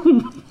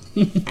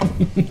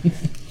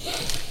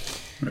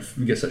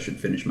 I guess I should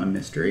finish my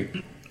mystery.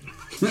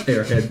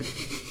 Airhead.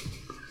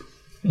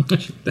 I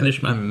should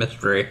finish my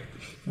mystery.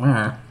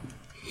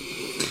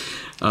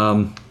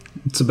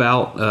 It's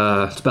about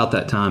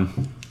that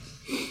time.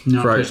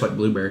 No, Right. it tastes like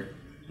blueberry.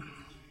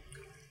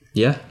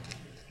 Yeah.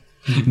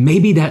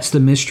 Maybe that's the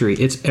mystery.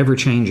 It's ever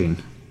changing.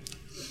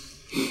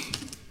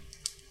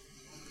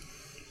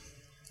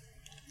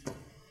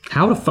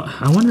 I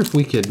wonder if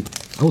we could.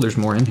 Oh, there's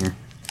more in here.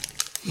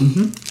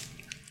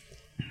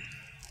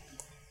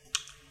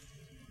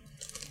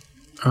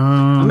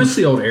 I miss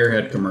the old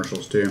Airhead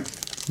commercials too.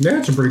 They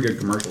had some pretty good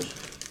commercials.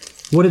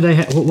 What did they?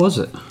 What was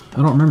it? I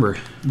don't remember.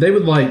 They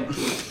would like.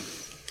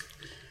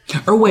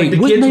 Or wait, the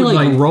wouldn't kids they would,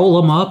 like like-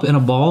 roll them up in a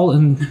ball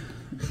and?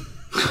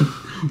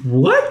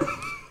 What?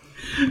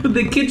 But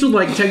the kids would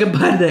like take a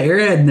bite of the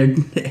Airhead and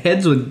their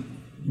heads would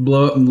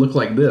blow up and look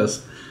like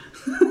this.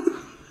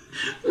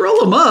 Roll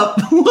them up.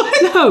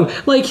 What? No,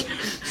 like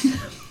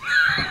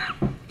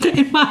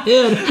in my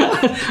head,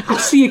 I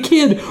see a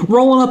kid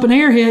rolling up an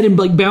Airhead and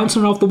like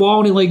bouncing it off the wall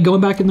and it like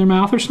going back in their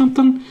mouth or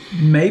something.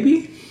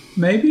 Maybe.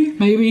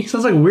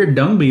 Sounds like a weird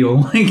dung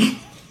beetle. Like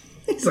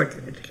it's like.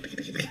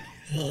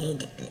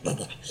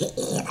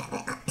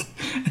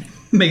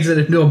 makes it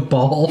into a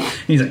ball. And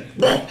he's like,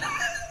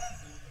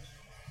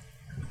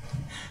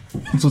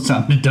 that's what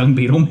sound the dung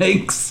beetle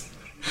makes.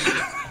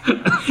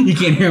 You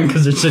can't hear them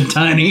because they're so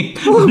tiny.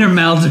 Their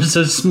mouths are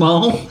so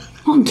small.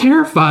 I'm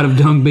terrified of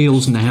dung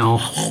beetles now.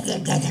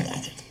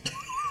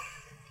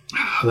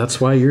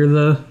 That's why you're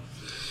the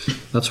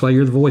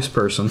voice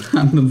person.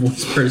 I'm the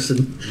voice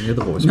person. You're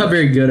the voice I'm not person.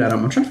 very good at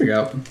them. I'm trying to figure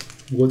out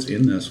what's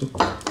in this.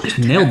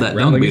 Nailed that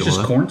dung Like beetle. it's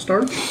just though.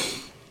 cornstarch?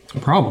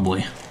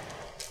 Probably.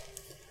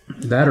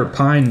 That or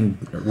pine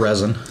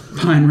resin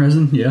Pine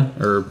resin, yeah.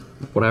 or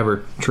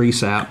whatever, tree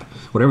sap,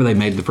 whatever they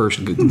made the first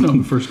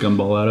First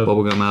gumball out of.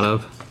 bubble gum out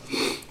of.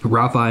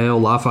 Raphael,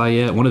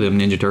 Lafayette, one of them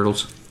Ninja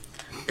Turtles.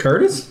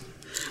 Curtis?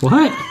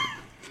 What?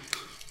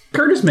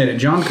 Curtis made it.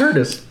 John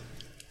Curtis.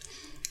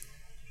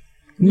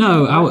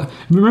 No,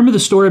 remember the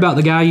story about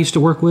the guy I used to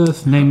work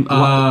with named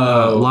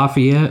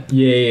Lafayette?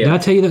 Yeah. Did I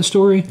tell you that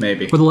story?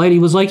 Maybe. Where the lady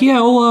was like, yeah,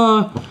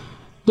 well,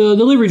 the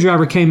delivery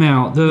driver came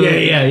out.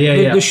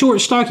 Yeah. The short,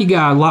 stocky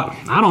guy,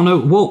 I don't know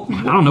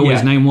what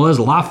his name was.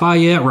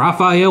 Lafayette,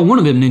 Raphael, one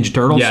of them Ninja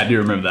Turtles. Yeah, I do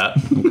remember that.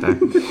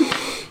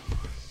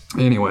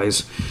 Okay.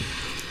 Anyways,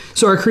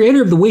 so our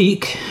creator of the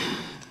week,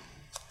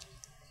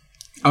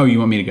 Oh, you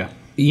want me to go?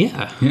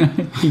 yeah,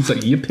 He's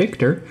like, you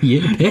picked her.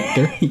 you picked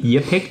her. You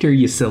picked her,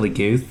 you silly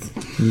goose.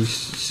 Silly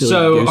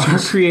So gooses. our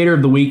creator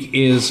of the week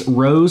is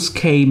Rose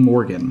K.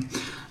 Morgan.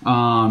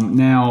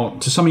 Now,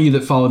 to some of you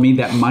that follow me,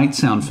 that might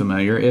sound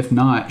familiar. If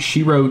not,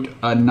 she wrote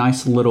a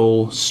nice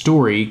little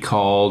story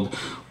called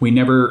 "We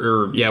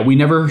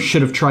Never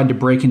Should Have Tried to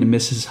Break into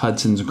Mrs.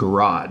 Hudson's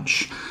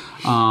Garage."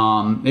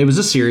 It was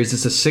a series.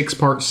 It's a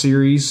 6-part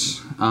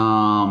series.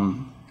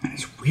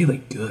 It's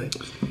really good.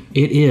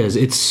 It is.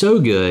 It's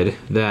so good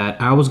that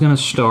I was going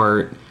to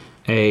start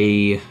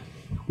a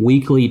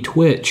weekly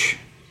Twitch.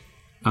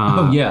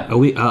 A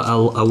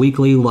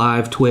weekly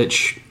live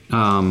Twitch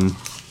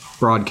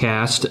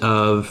broadcast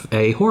of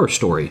a horror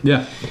story.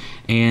 Yeah.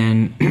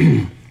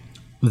 And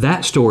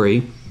that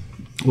story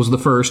was the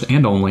first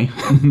and only.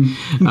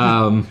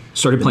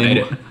 Started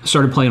playing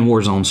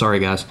Warzone. Sorry,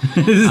 guys.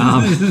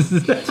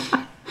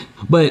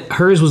 But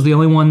hers was the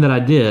only one that I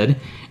did,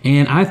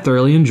 and I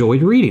thoroughly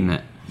enjoyed reading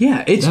it.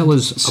 Yeah, That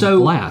was a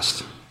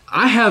blast.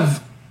 I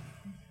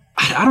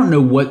don't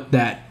know what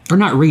that. Or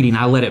not reading,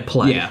 I let it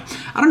play. Yeah,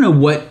 I don't know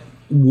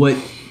what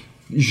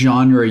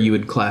genre you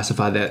would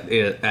classify that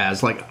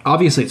as. Like,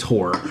 obviously it's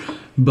horror,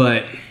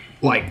 but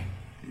like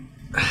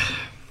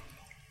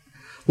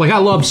I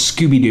loved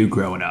Scooby-Doo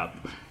growing up.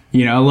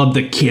 You know, I loved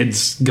the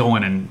kids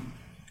going and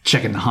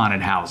checking the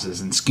haunted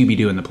houses and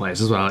Scooby-Doo in the place.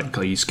 This is what I like to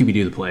call you,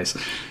 Scooby-Doo the place.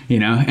 You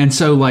know, and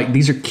so like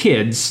these are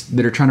kids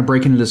that are trying to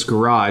break into this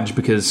garage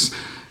because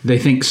they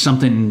think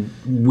something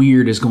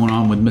weird is going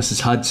on with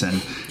Mrs.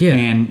 Hudson. Yeah.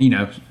 And, you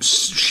know,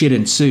 shit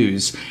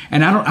ensues.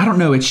 And I don't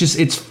know,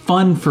 it's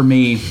fun for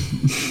me.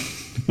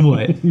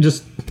 What?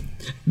 Just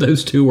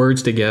those two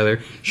words together.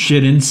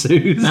 Shit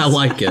ensues. I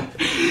like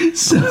it.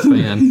 So, I'm a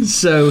fan.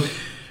 So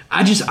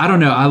I don't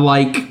know. I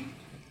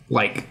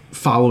like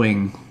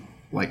following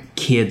like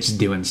kids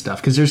doing stuff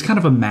because there's kind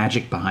of a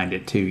magic behind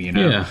it too, you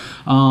know? Yeah.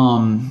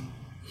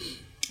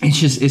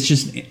 It's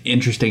just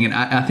interesting, and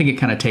I think it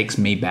kind of takes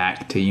me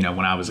back to, you know,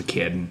 when I was a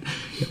kid and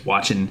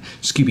watching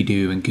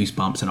Scooby-Doo and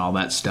Goosebumps and all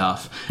that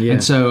stuff. Yeah.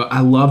 And so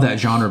I love that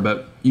genre,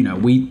 but you know,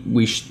 we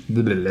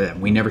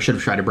never should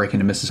have tried to break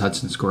into Mrs.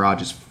 Hudson's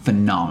Garage is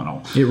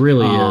phenomenal. It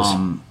really is.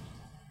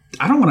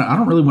 I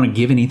don't really want to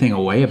give anything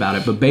away about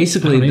it, but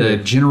basically the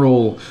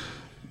general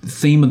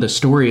theme of the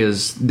story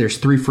is there's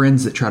 3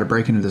 friends that try to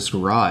break into this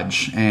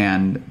garage,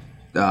 and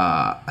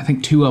I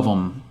think 2 of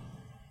them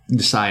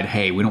decide,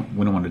 hey, we don't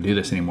want to do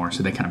this anymore,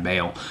 so they kind of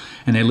bail,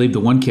 and they leave the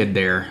one kid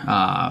there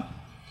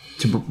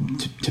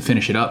to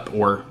finish it up,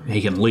 or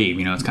he can leave.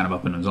 You know, it's kind of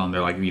up in his own.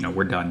 They're like, you know,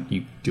 we're done.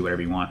 You do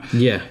whatever you want.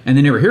 Yeah. And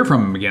they never hear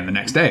from him again the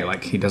next day.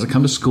 Like, he doesn't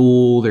come to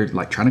school. They're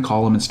like trying to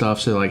call him and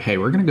stuff. So they're like, hey,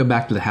 we're gonna go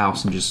back to the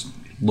house and just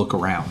look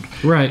around.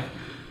 Right.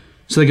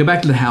 So they go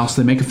back to the house,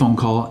 they make a phone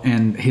call,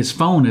 and his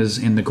phone is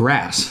in the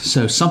grass.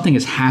 So something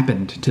has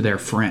happened to their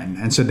friend,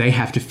 and so they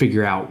have to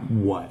figure out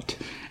what.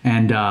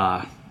 And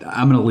I'm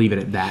going to leave it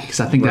at that because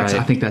I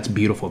think that's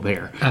beautiful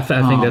there. I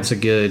think that's a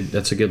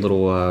good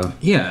little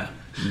Yeah,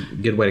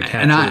 good way to capture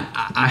and it.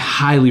 I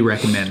highly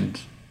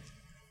recommend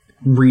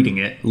reading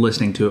it,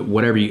 listening to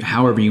it,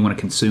 however you want to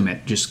consume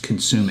it. Just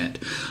consume it.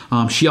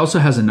 She also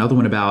has another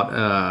one about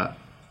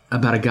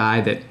a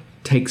guy that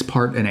takes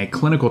part in a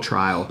clinical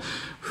trial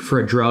for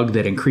a drug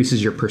that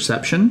increases your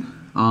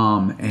perception,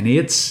 and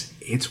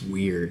it's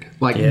weird,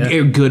 like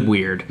good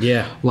weird.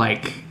 Yeah,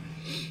 like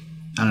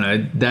I don't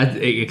know, that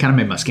it kind of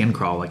made my skin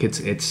crawl. Like it's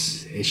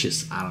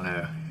just I don't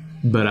know,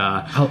 but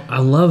I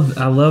love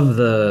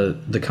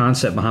the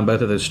concept behind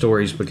both of those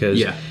stories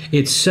because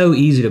it's so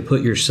easy to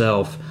put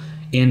yourself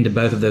into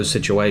both of those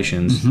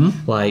situations.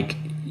 Mm-hmm. Like,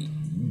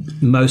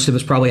 most of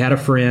us probably had a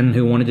friend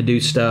who wanted to do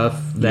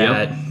stuff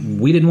that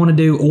we didn't want to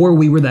do, or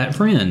we were that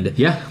friend.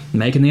 Yeah.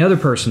 Making the other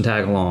person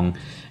tag along.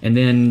 And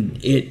then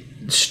it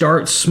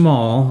starts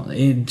small,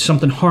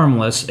 something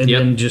harmless, and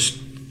then just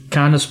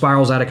kind of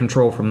spirals out of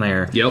control from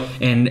there. Yep.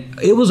 And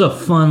it was a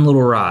fun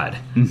little ride.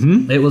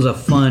 Mm-hmm. It was a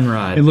fun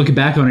ride. And looking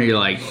back on it, you're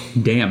like,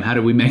 damn, how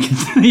did we make it?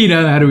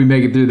 How do we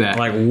make it through that?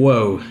 Like,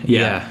 whoa.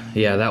 Yeah,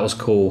 that was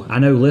cool. I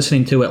know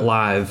listening to it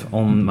live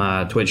on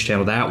my Twitch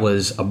channel, that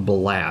was a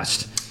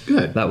blast.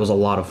 Good. That was a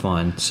lot of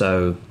fun.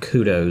 So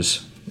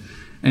kudos.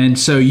 And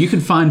so you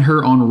can find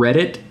her on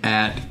Reddit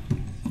at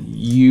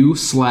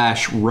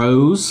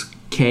u/Rose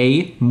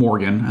K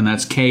Morgan, and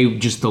that's K,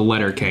 just the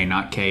letter K,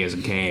 not K as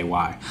in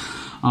K-A-Y.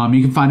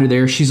 You can find her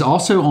there. She's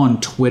also on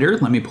Twitter.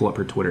 Let me pull up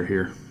her Twitter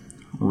here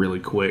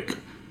really quick.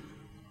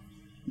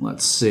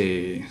 Let's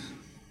see.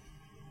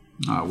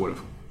 Oh, I would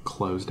have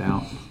closed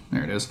out.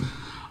 There it is.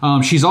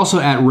 She's also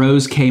at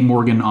Rose K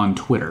Morgan on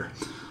Twitter.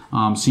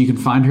 So you can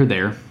find her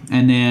there.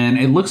 And then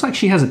it looks like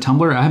she has a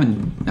Tumblr. I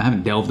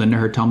haven't delved into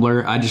her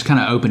Tumblr. I just kind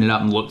of opened it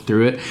up and looked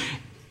through it.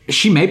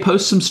 She may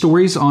post some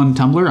stories on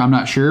Tumblr. I'm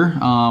not sure.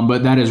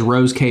 But that is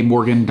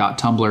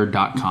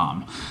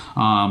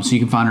rosekmorgan.tumblr.com. So you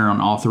can find her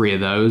on all three of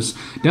those.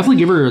 Definitely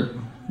give her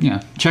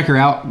check her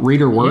out,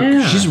 read her work.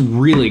 Yeah. She's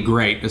really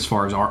great as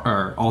far as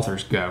our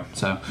authors go.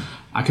 So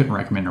I couldn't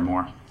recommend her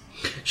more.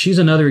 She's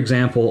another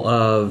example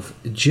of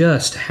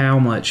just how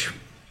much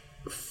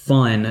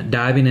fun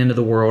diving into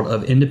the world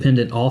of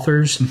independent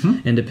authors,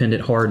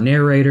 independent horror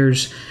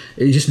narrators,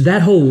 just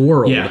that whole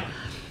world. Yeah.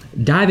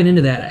 Diving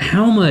into that,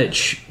 how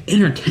much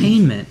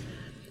entertainment,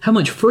 how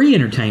much free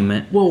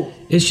entertainment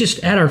is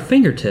just at our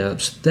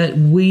fingertips that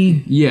we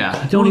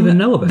don't even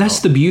know about.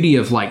 That's the beauty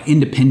of like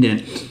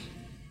independent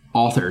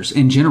authors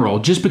in general,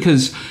 just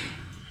because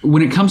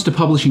when it comes to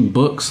publishing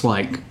books,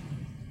 like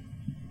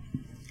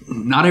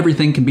not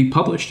everything can be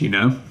published,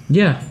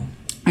 Yeah.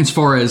 As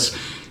far as,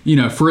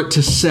 for it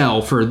to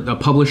sell, for a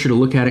publisher to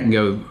look at it and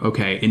go,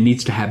 okay, it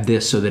needs to have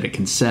this so that it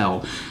can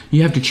sell.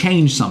 You have to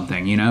change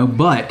something,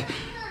 but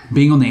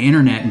being on the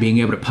internet and being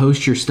able to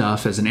post your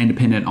stuff as an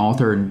independent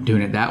author and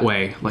doing it that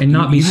way, like and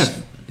not you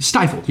have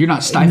stifled. You're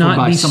not stifled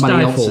by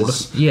somebody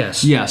else's.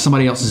 Yes. Yeah,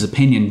 somebody else's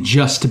opinion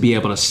just to be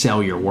able to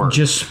sell your work.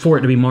 Just for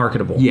it to be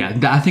marketable. Yeah,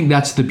 I think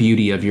that's the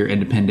beauty of your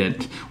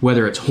independent,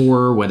 whether it's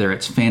horror, whether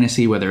it's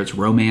fantasy, whether it's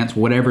romance,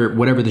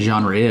 whatever the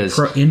genre is.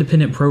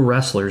 Independent pro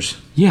wrestlers.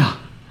 Yeah.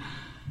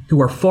 Who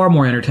are far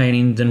more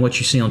entertaining than what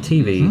you see on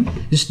TV.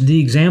 Just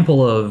the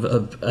example of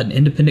an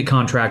independent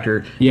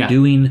contractor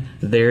doing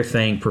their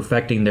thing,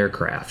 perfecting their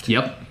craft.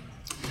 Yep.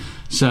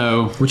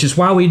 So, which is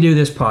why we do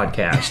this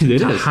podcast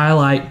to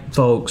highlight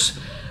folks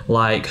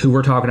like who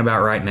we're talking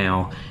about right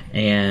now,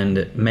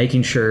 and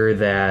making sure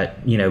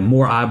that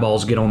more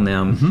eyeballs get on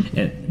them,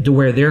 and to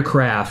where their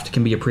craft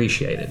can be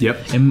appreciated.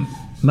 Yep. And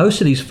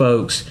most of these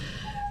folks,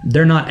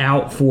 they're not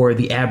out for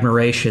the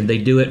admiration. They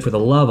do it for the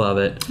love of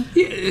it.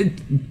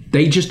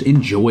 They just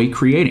enjoy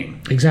creating.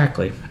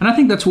 Exactly. And I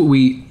think that's what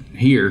we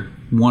here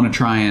want to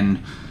try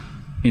and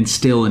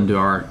instill into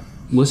our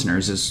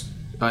listeners is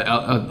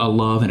a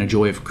love and a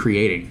joy of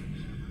creating.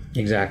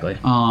 Exactly.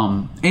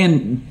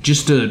 And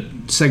just to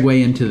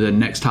segue into the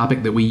next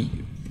topic that we,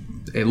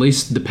 at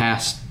least the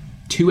past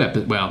two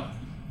episodes, well,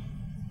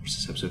 this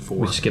is episode 4.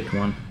 We skipped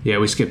one. Yeah,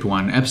 we skipped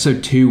one.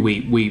 Episode 2,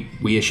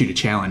 we issued a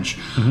challenge.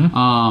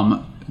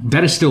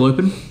 That is still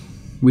open.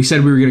 We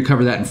said we were going to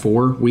cover that in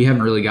 4. We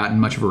haven't really gotten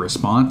much of a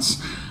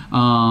response.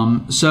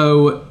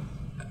 So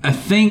I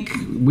think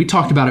we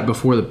talked about it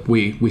before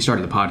we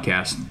started the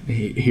podcast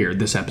here,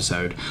 this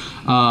episode.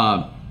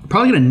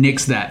 Probably going to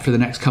nix that for the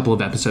next couple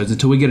of episodes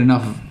until we get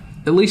enough,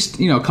 at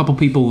least, a couple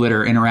people that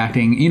are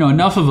interacting,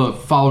 enough of a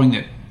following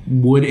that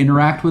would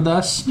interact with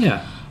us.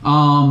 Yeah.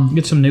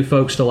 Get some new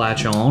folks to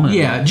latch on.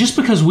 Yeah, just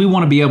because we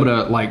want to be able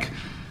to,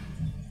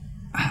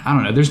 I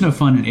don't know, there's no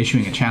fun in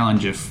issuing a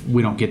challenge if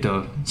we don't get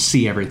to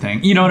see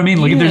everything. You know what I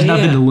mean? Like, if there's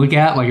nothing to look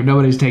at, like, if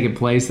nobody's taking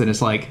place, then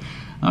it's like,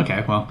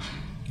 okay, well,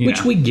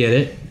 Which we get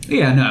it.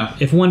 Yeah, no.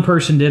 If one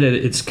person did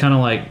it, it's kind of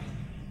like,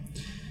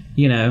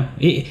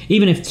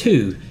 even if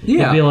 2,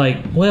 it'd be like,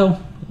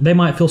 well, they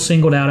might feel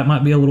singled out. It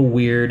might be a little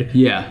weird.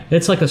 Yeah.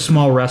 It's like a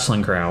small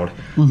wrestling crowd.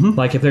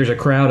 Like if there's a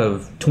crowd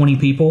of 20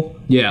 people,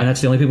 and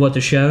that's the only people at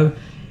the show,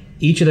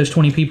 each of those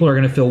 20 people are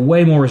going to feel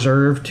way more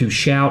reserved to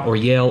shout or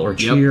yell or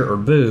cheer or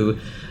boo.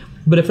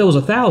 But if there was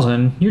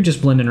 1,000, you're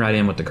just blending right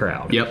in with the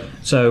crowd. Yep.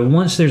 So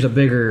once there's a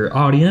bigger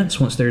audience,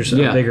 once there's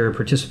a bigger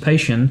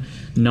participation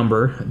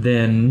number,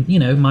 then,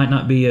 it might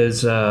not be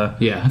as... I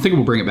think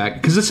we'll bring it back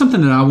because it's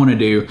something that I want to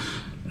do.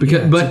 But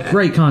it's a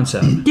great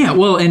concept. Yeah,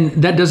 well, and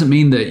that doesn't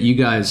mean that you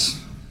guys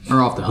are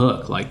off the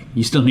hook. Like,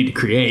 you still need to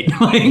create.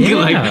 Like,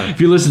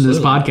 if you listen to this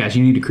podcast,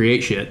 you need to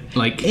create shit.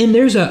 And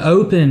there's an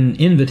open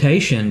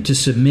invitation to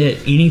submit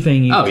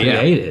anything you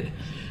created.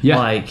 Yeah.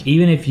 Like,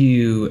 even if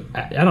you,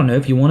 I don't know,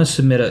 if you want to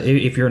submit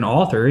if you're an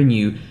author and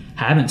you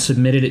haven't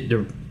submitted it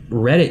to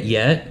Reddit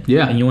yet,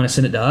 and you want to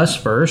send it to us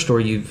first,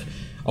 or you've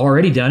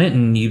already done it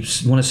and you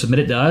want to submit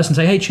it to us and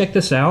say, hey, check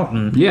this out,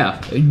 and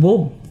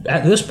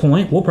at this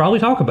point, we'll probably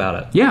talk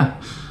about it. Yeah.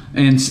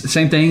 And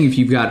same thing, if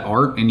you've got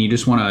art and you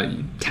just want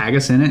to tag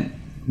us in it,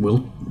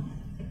 we'll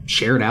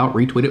share it out,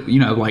 retweet it.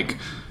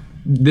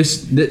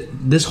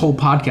 This whole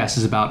podcast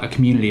is about a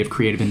community of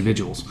creative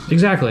individuals.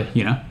 Exactly.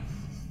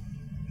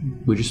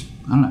 we just,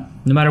 I don't know.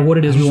 No matter what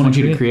it is, I we just want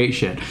you to to create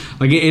shit.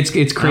 Like it's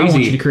crazy. I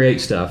want you to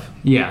create stuff.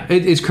 Yeah,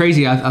 it's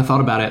crazy. I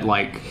thought about it.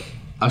 Like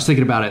I was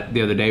thinking about it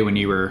the other day when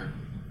you were,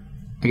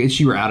 I guess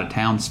you were out of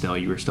town still.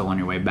 You were still on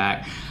your way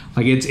back.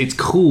 Like it's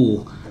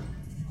cool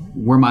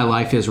where my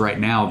life is right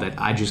now that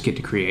I just get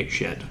to create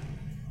shit.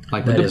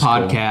 Like with That the is cool.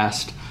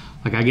 podcast,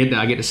 like I get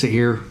to sit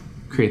here,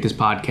 create this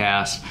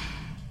podcast.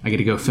 I get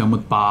to go film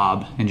with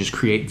Bob and just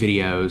create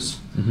videos.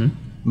 Mm-hmm.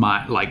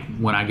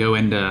 When I go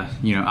into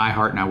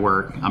iHeart and I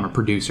work, I'm a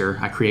producer.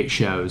 I create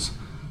shows.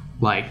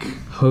 Like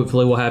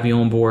Hopefully, we'll have you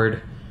on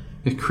board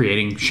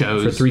creating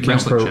shows for 3 Count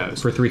wrestling Pro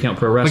shows. for 3 Count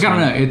Pro Wrestling. Like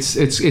I don't know,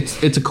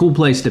 it's a cool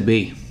place to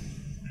be.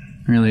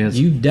 It really is.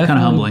 You kind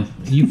definitely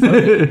of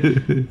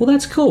humbling. well,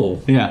 that's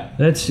cool. Yeah.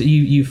 That's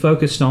you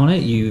focused on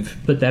it. You've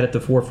put that at the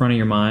forefront of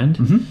your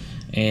mind,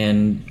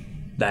 and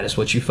that is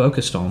what you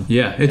focused on.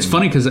 Yeah, it's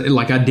funny because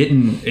like it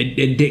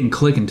didn't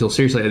click until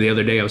seriously the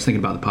other day I was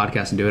thinking about the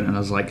podcast and doing it, and I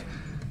was like,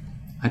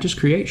 I just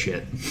create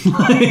shit.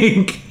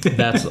 Like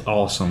That's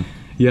awesome.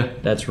 yeah,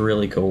 That's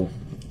really cool.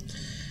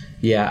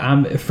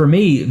 Yeah, for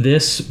me,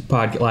 this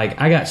podcast, like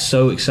I got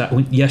so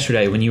excited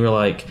yesterday when you were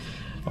like,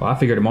 "Oh, I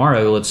figure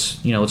tomorrow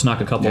let's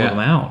knock a couple of them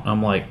out."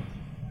 I'm like,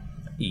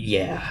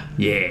 yeah.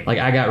 Like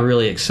I got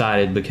really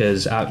excited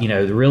because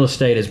the real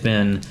estate has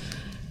been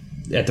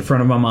at the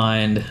front of my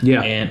mind,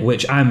 and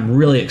which I'm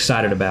really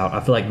excited about. I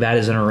feel like that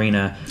is an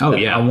arena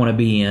that I want to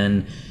be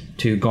in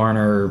to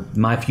garner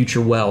my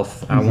future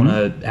wealth. I want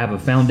to have a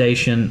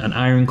foundation, an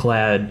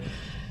ironclad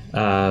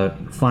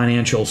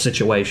financial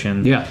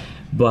situation. Yeah.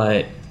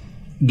 But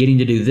getting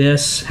to do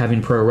this,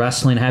 having pro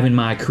wrestling, having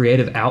my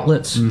creative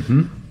outlets.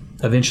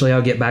 Eventually,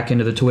 I'll get back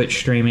into the Twitch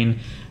streaming,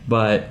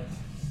 but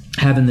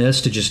having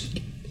this to just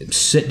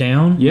sit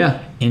down,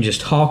 and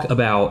just talk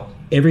about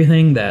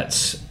everything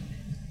that's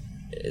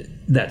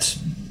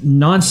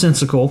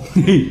nonsensical,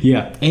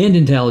 and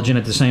intelligent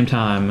at the same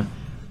time.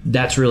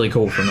 That's really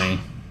cool for me.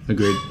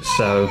 agreed.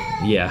 So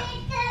yeah,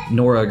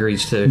 Nora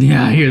agrees too.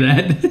 Yeah, I hear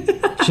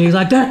that. She's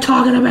like, they're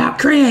talking about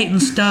creating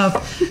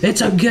stuff.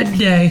 It's a good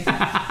day.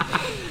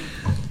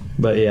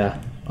 But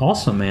yeah,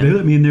 awesome, They man.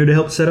 let me in there to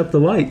help set up the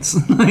lights.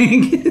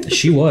 Like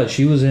She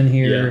was in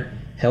here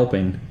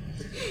helping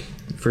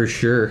for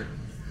sure.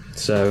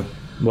 So,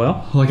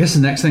 well, I guess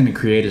the next thing to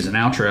create is an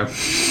outro.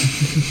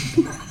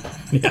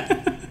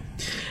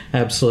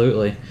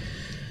 absolutely.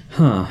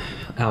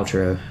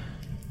 Outro.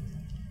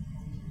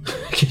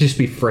 It could just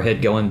be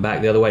Fred going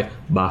back the other way.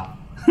 Bye.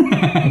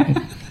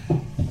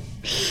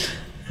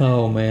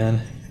 Oh,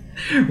 man.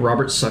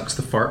 Robert sucks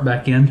the fart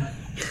back in.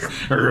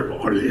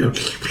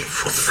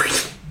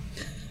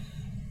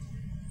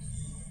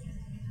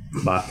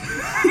 Bye.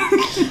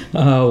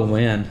 Oh,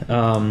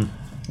 man.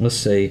 Let's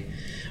see.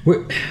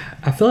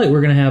 I feel like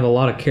we're going to have a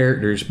lot of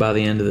characters by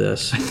the end of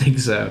this. I think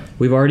so.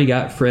 We've already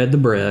got Fred the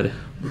Bread.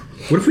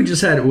 What if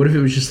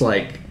it was just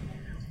like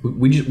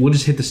we'll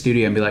just hit the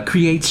studio and be like,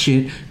 create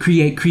shit,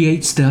 create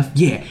stuff,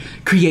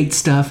 create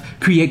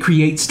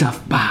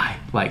stuff, bye.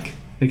 Like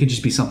it could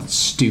just be something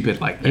stupid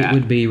like that. It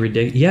would be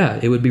ridiculous. Yeah,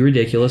 it would be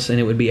ridiculous, and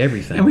it would be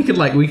everything. And we could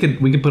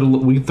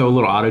throw a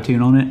little auto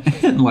tune on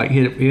it and like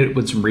hit it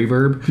with some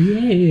reverb.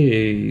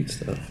 Yay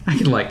stuff. I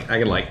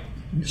could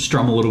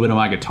strum a little bit on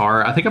my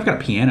guitar. I think I've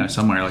got a piano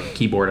somewhere, like a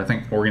keyboard. I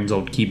think Organ's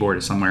old keyboard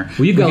is somewhere.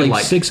 Well, you've got We could,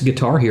 like 6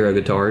 Guitar Hero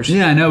guitars.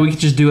 Yeah, I know. We could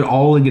just do it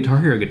all in Guitar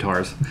Hero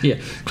guitars. Yeah.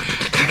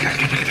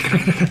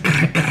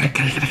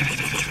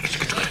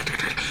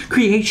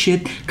 Create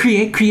shit,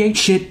 create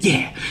shit,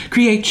 yeah.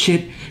 Create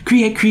shit,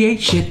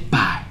 create shit,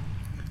 bye.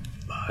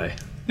 Bye.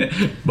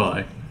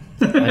 Bye.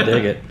 I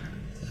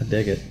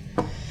dig it.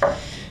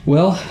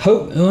 Well,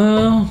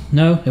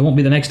 no, it won't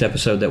be the next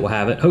episode that we'll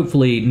have it.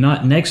 Hopefully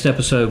not next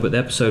episode, but the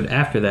episode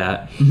after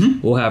that,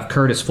 we'll have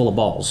Curtis full of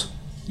balls.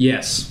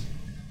 Yes.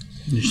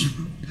 Just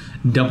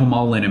dump them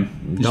all in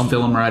him. Just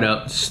fill them right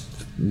up.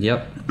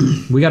 Yep.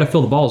 We got to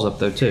fill the balls up,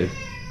 though, too.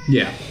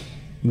 Yeah.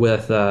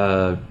 With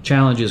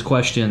challenges,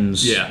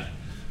 questions, Yeah.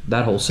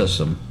 that whole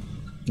system.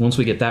 Once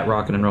we get that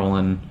rocking and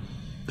rolling,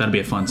 That'd be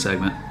a fun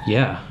segment.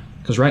 yeah.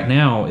 Because right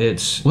now,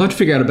 it's... We'll have to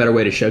figure out a better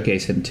way to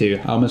showcase him, too.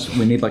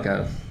 We need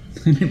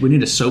we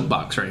need a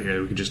soapbox right here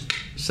that we could just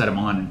set him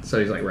on, and so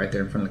he's like right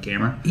there in front of the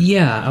camera.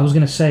 Yeah, I was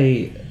going to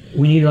say,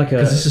 we need like a...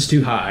 Because this is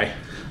too high.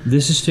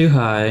 This is too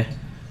high.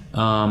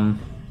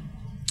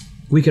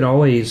 We could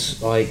always,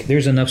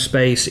 there's enough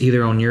space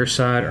either on your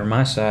side or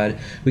my side.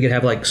 We could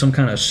have some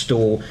kind of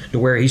stool to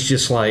where he's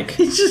just right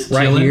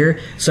chilling.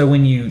 here. So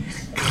when you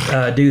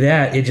do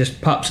that, it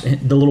just pops,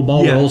 the little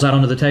ball rolls out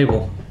onto the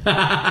table.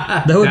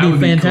 That would be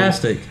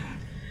fantastic. Cool.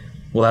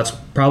 Well, that's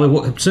probably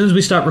what, as soon as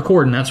we stop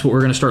recording, that's what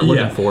we're going to start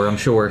looking for, I'm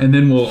sure. And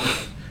then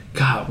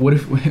God, what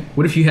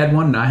if you had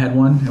one and I had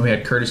one and we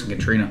had Curtis and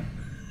Katrina?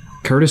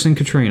 Curtis and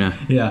Katrina.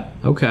 Yeah.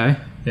 Okay.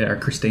 Yeah, or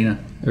Christina.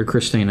 Or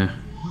Christina.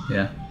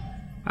 Yeah.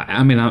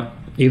 I mean,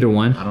 either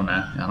one. I don't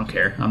know. I don't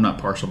care. I'm not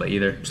partial to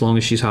either. As long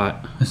as she's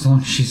hot. As long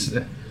as she's...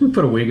 we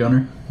put a wig on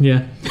her.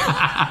 Yeah.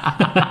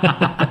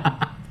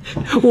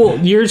 Well,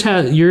 yours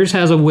has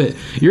a wig.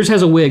 Yours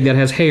has a wig that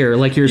has hair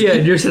like yours. Yeah,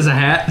 yours has a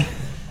hat.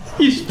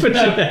 You just put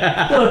your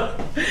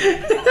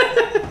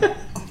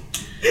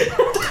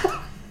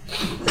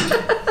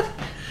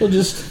We'll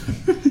just...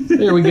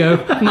 There we go.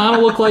 Mine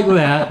will look like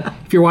that.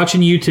 If you're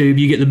watching YouTube,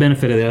 you get the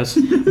benefit of this.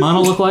 Mine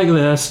will look like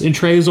this, and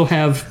Trey's will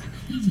have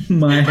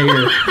my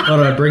hair. How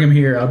do I bring him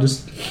here? He'll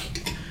just...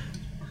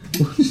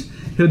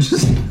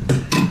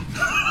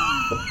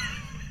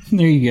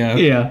 There you go.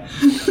 Yeah.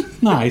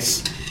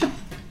 Nice.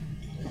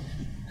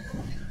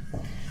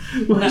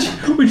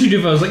 What'd you do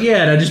if I was like,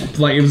 yeah, and I just,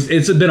 like,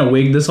 it's been a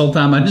wig this whole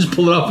time. I just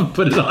pull it off and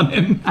put it on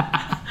him.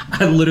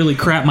 I literally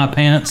crap my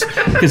pants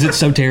because it's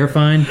so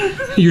terrifying.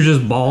 You're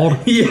just bald.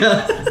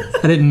 Yeah.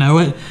 I didn't know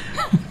it.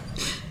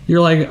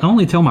 You're like, I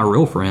only tell my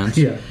real friends.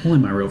 Yeah, only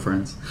my real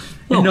friends.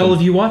 Welcome. And all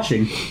of you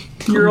watching.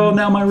 You're all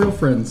now my real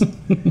friends.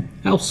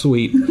 How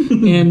sweet.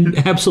 And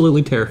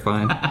absolutely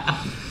terrifying.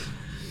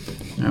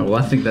 Well,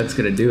 I think that's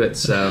going to do it,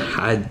 so...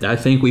 I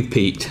think we've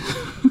peaked.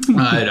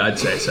 I'd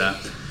say so.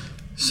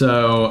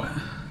 So,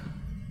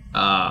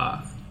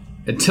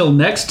 until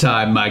next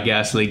time, my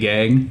ghastly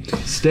gang,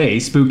 stay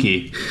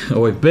spooky.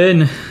 Oh, I've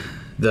been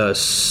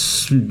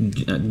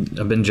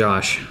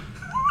Josh.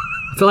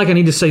 I feel like I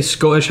need to say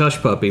Scottish Hush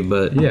Puppy,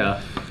 but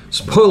Yeah.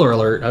 spoiler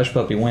alert, Hush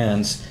Puppy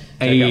wins.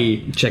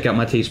 Check out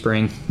my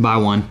Teespring. Buy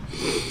one.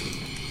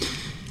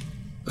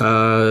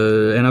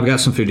 And I've got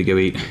some food to go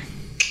eat.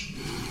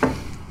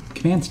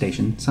 Command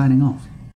station, signing off.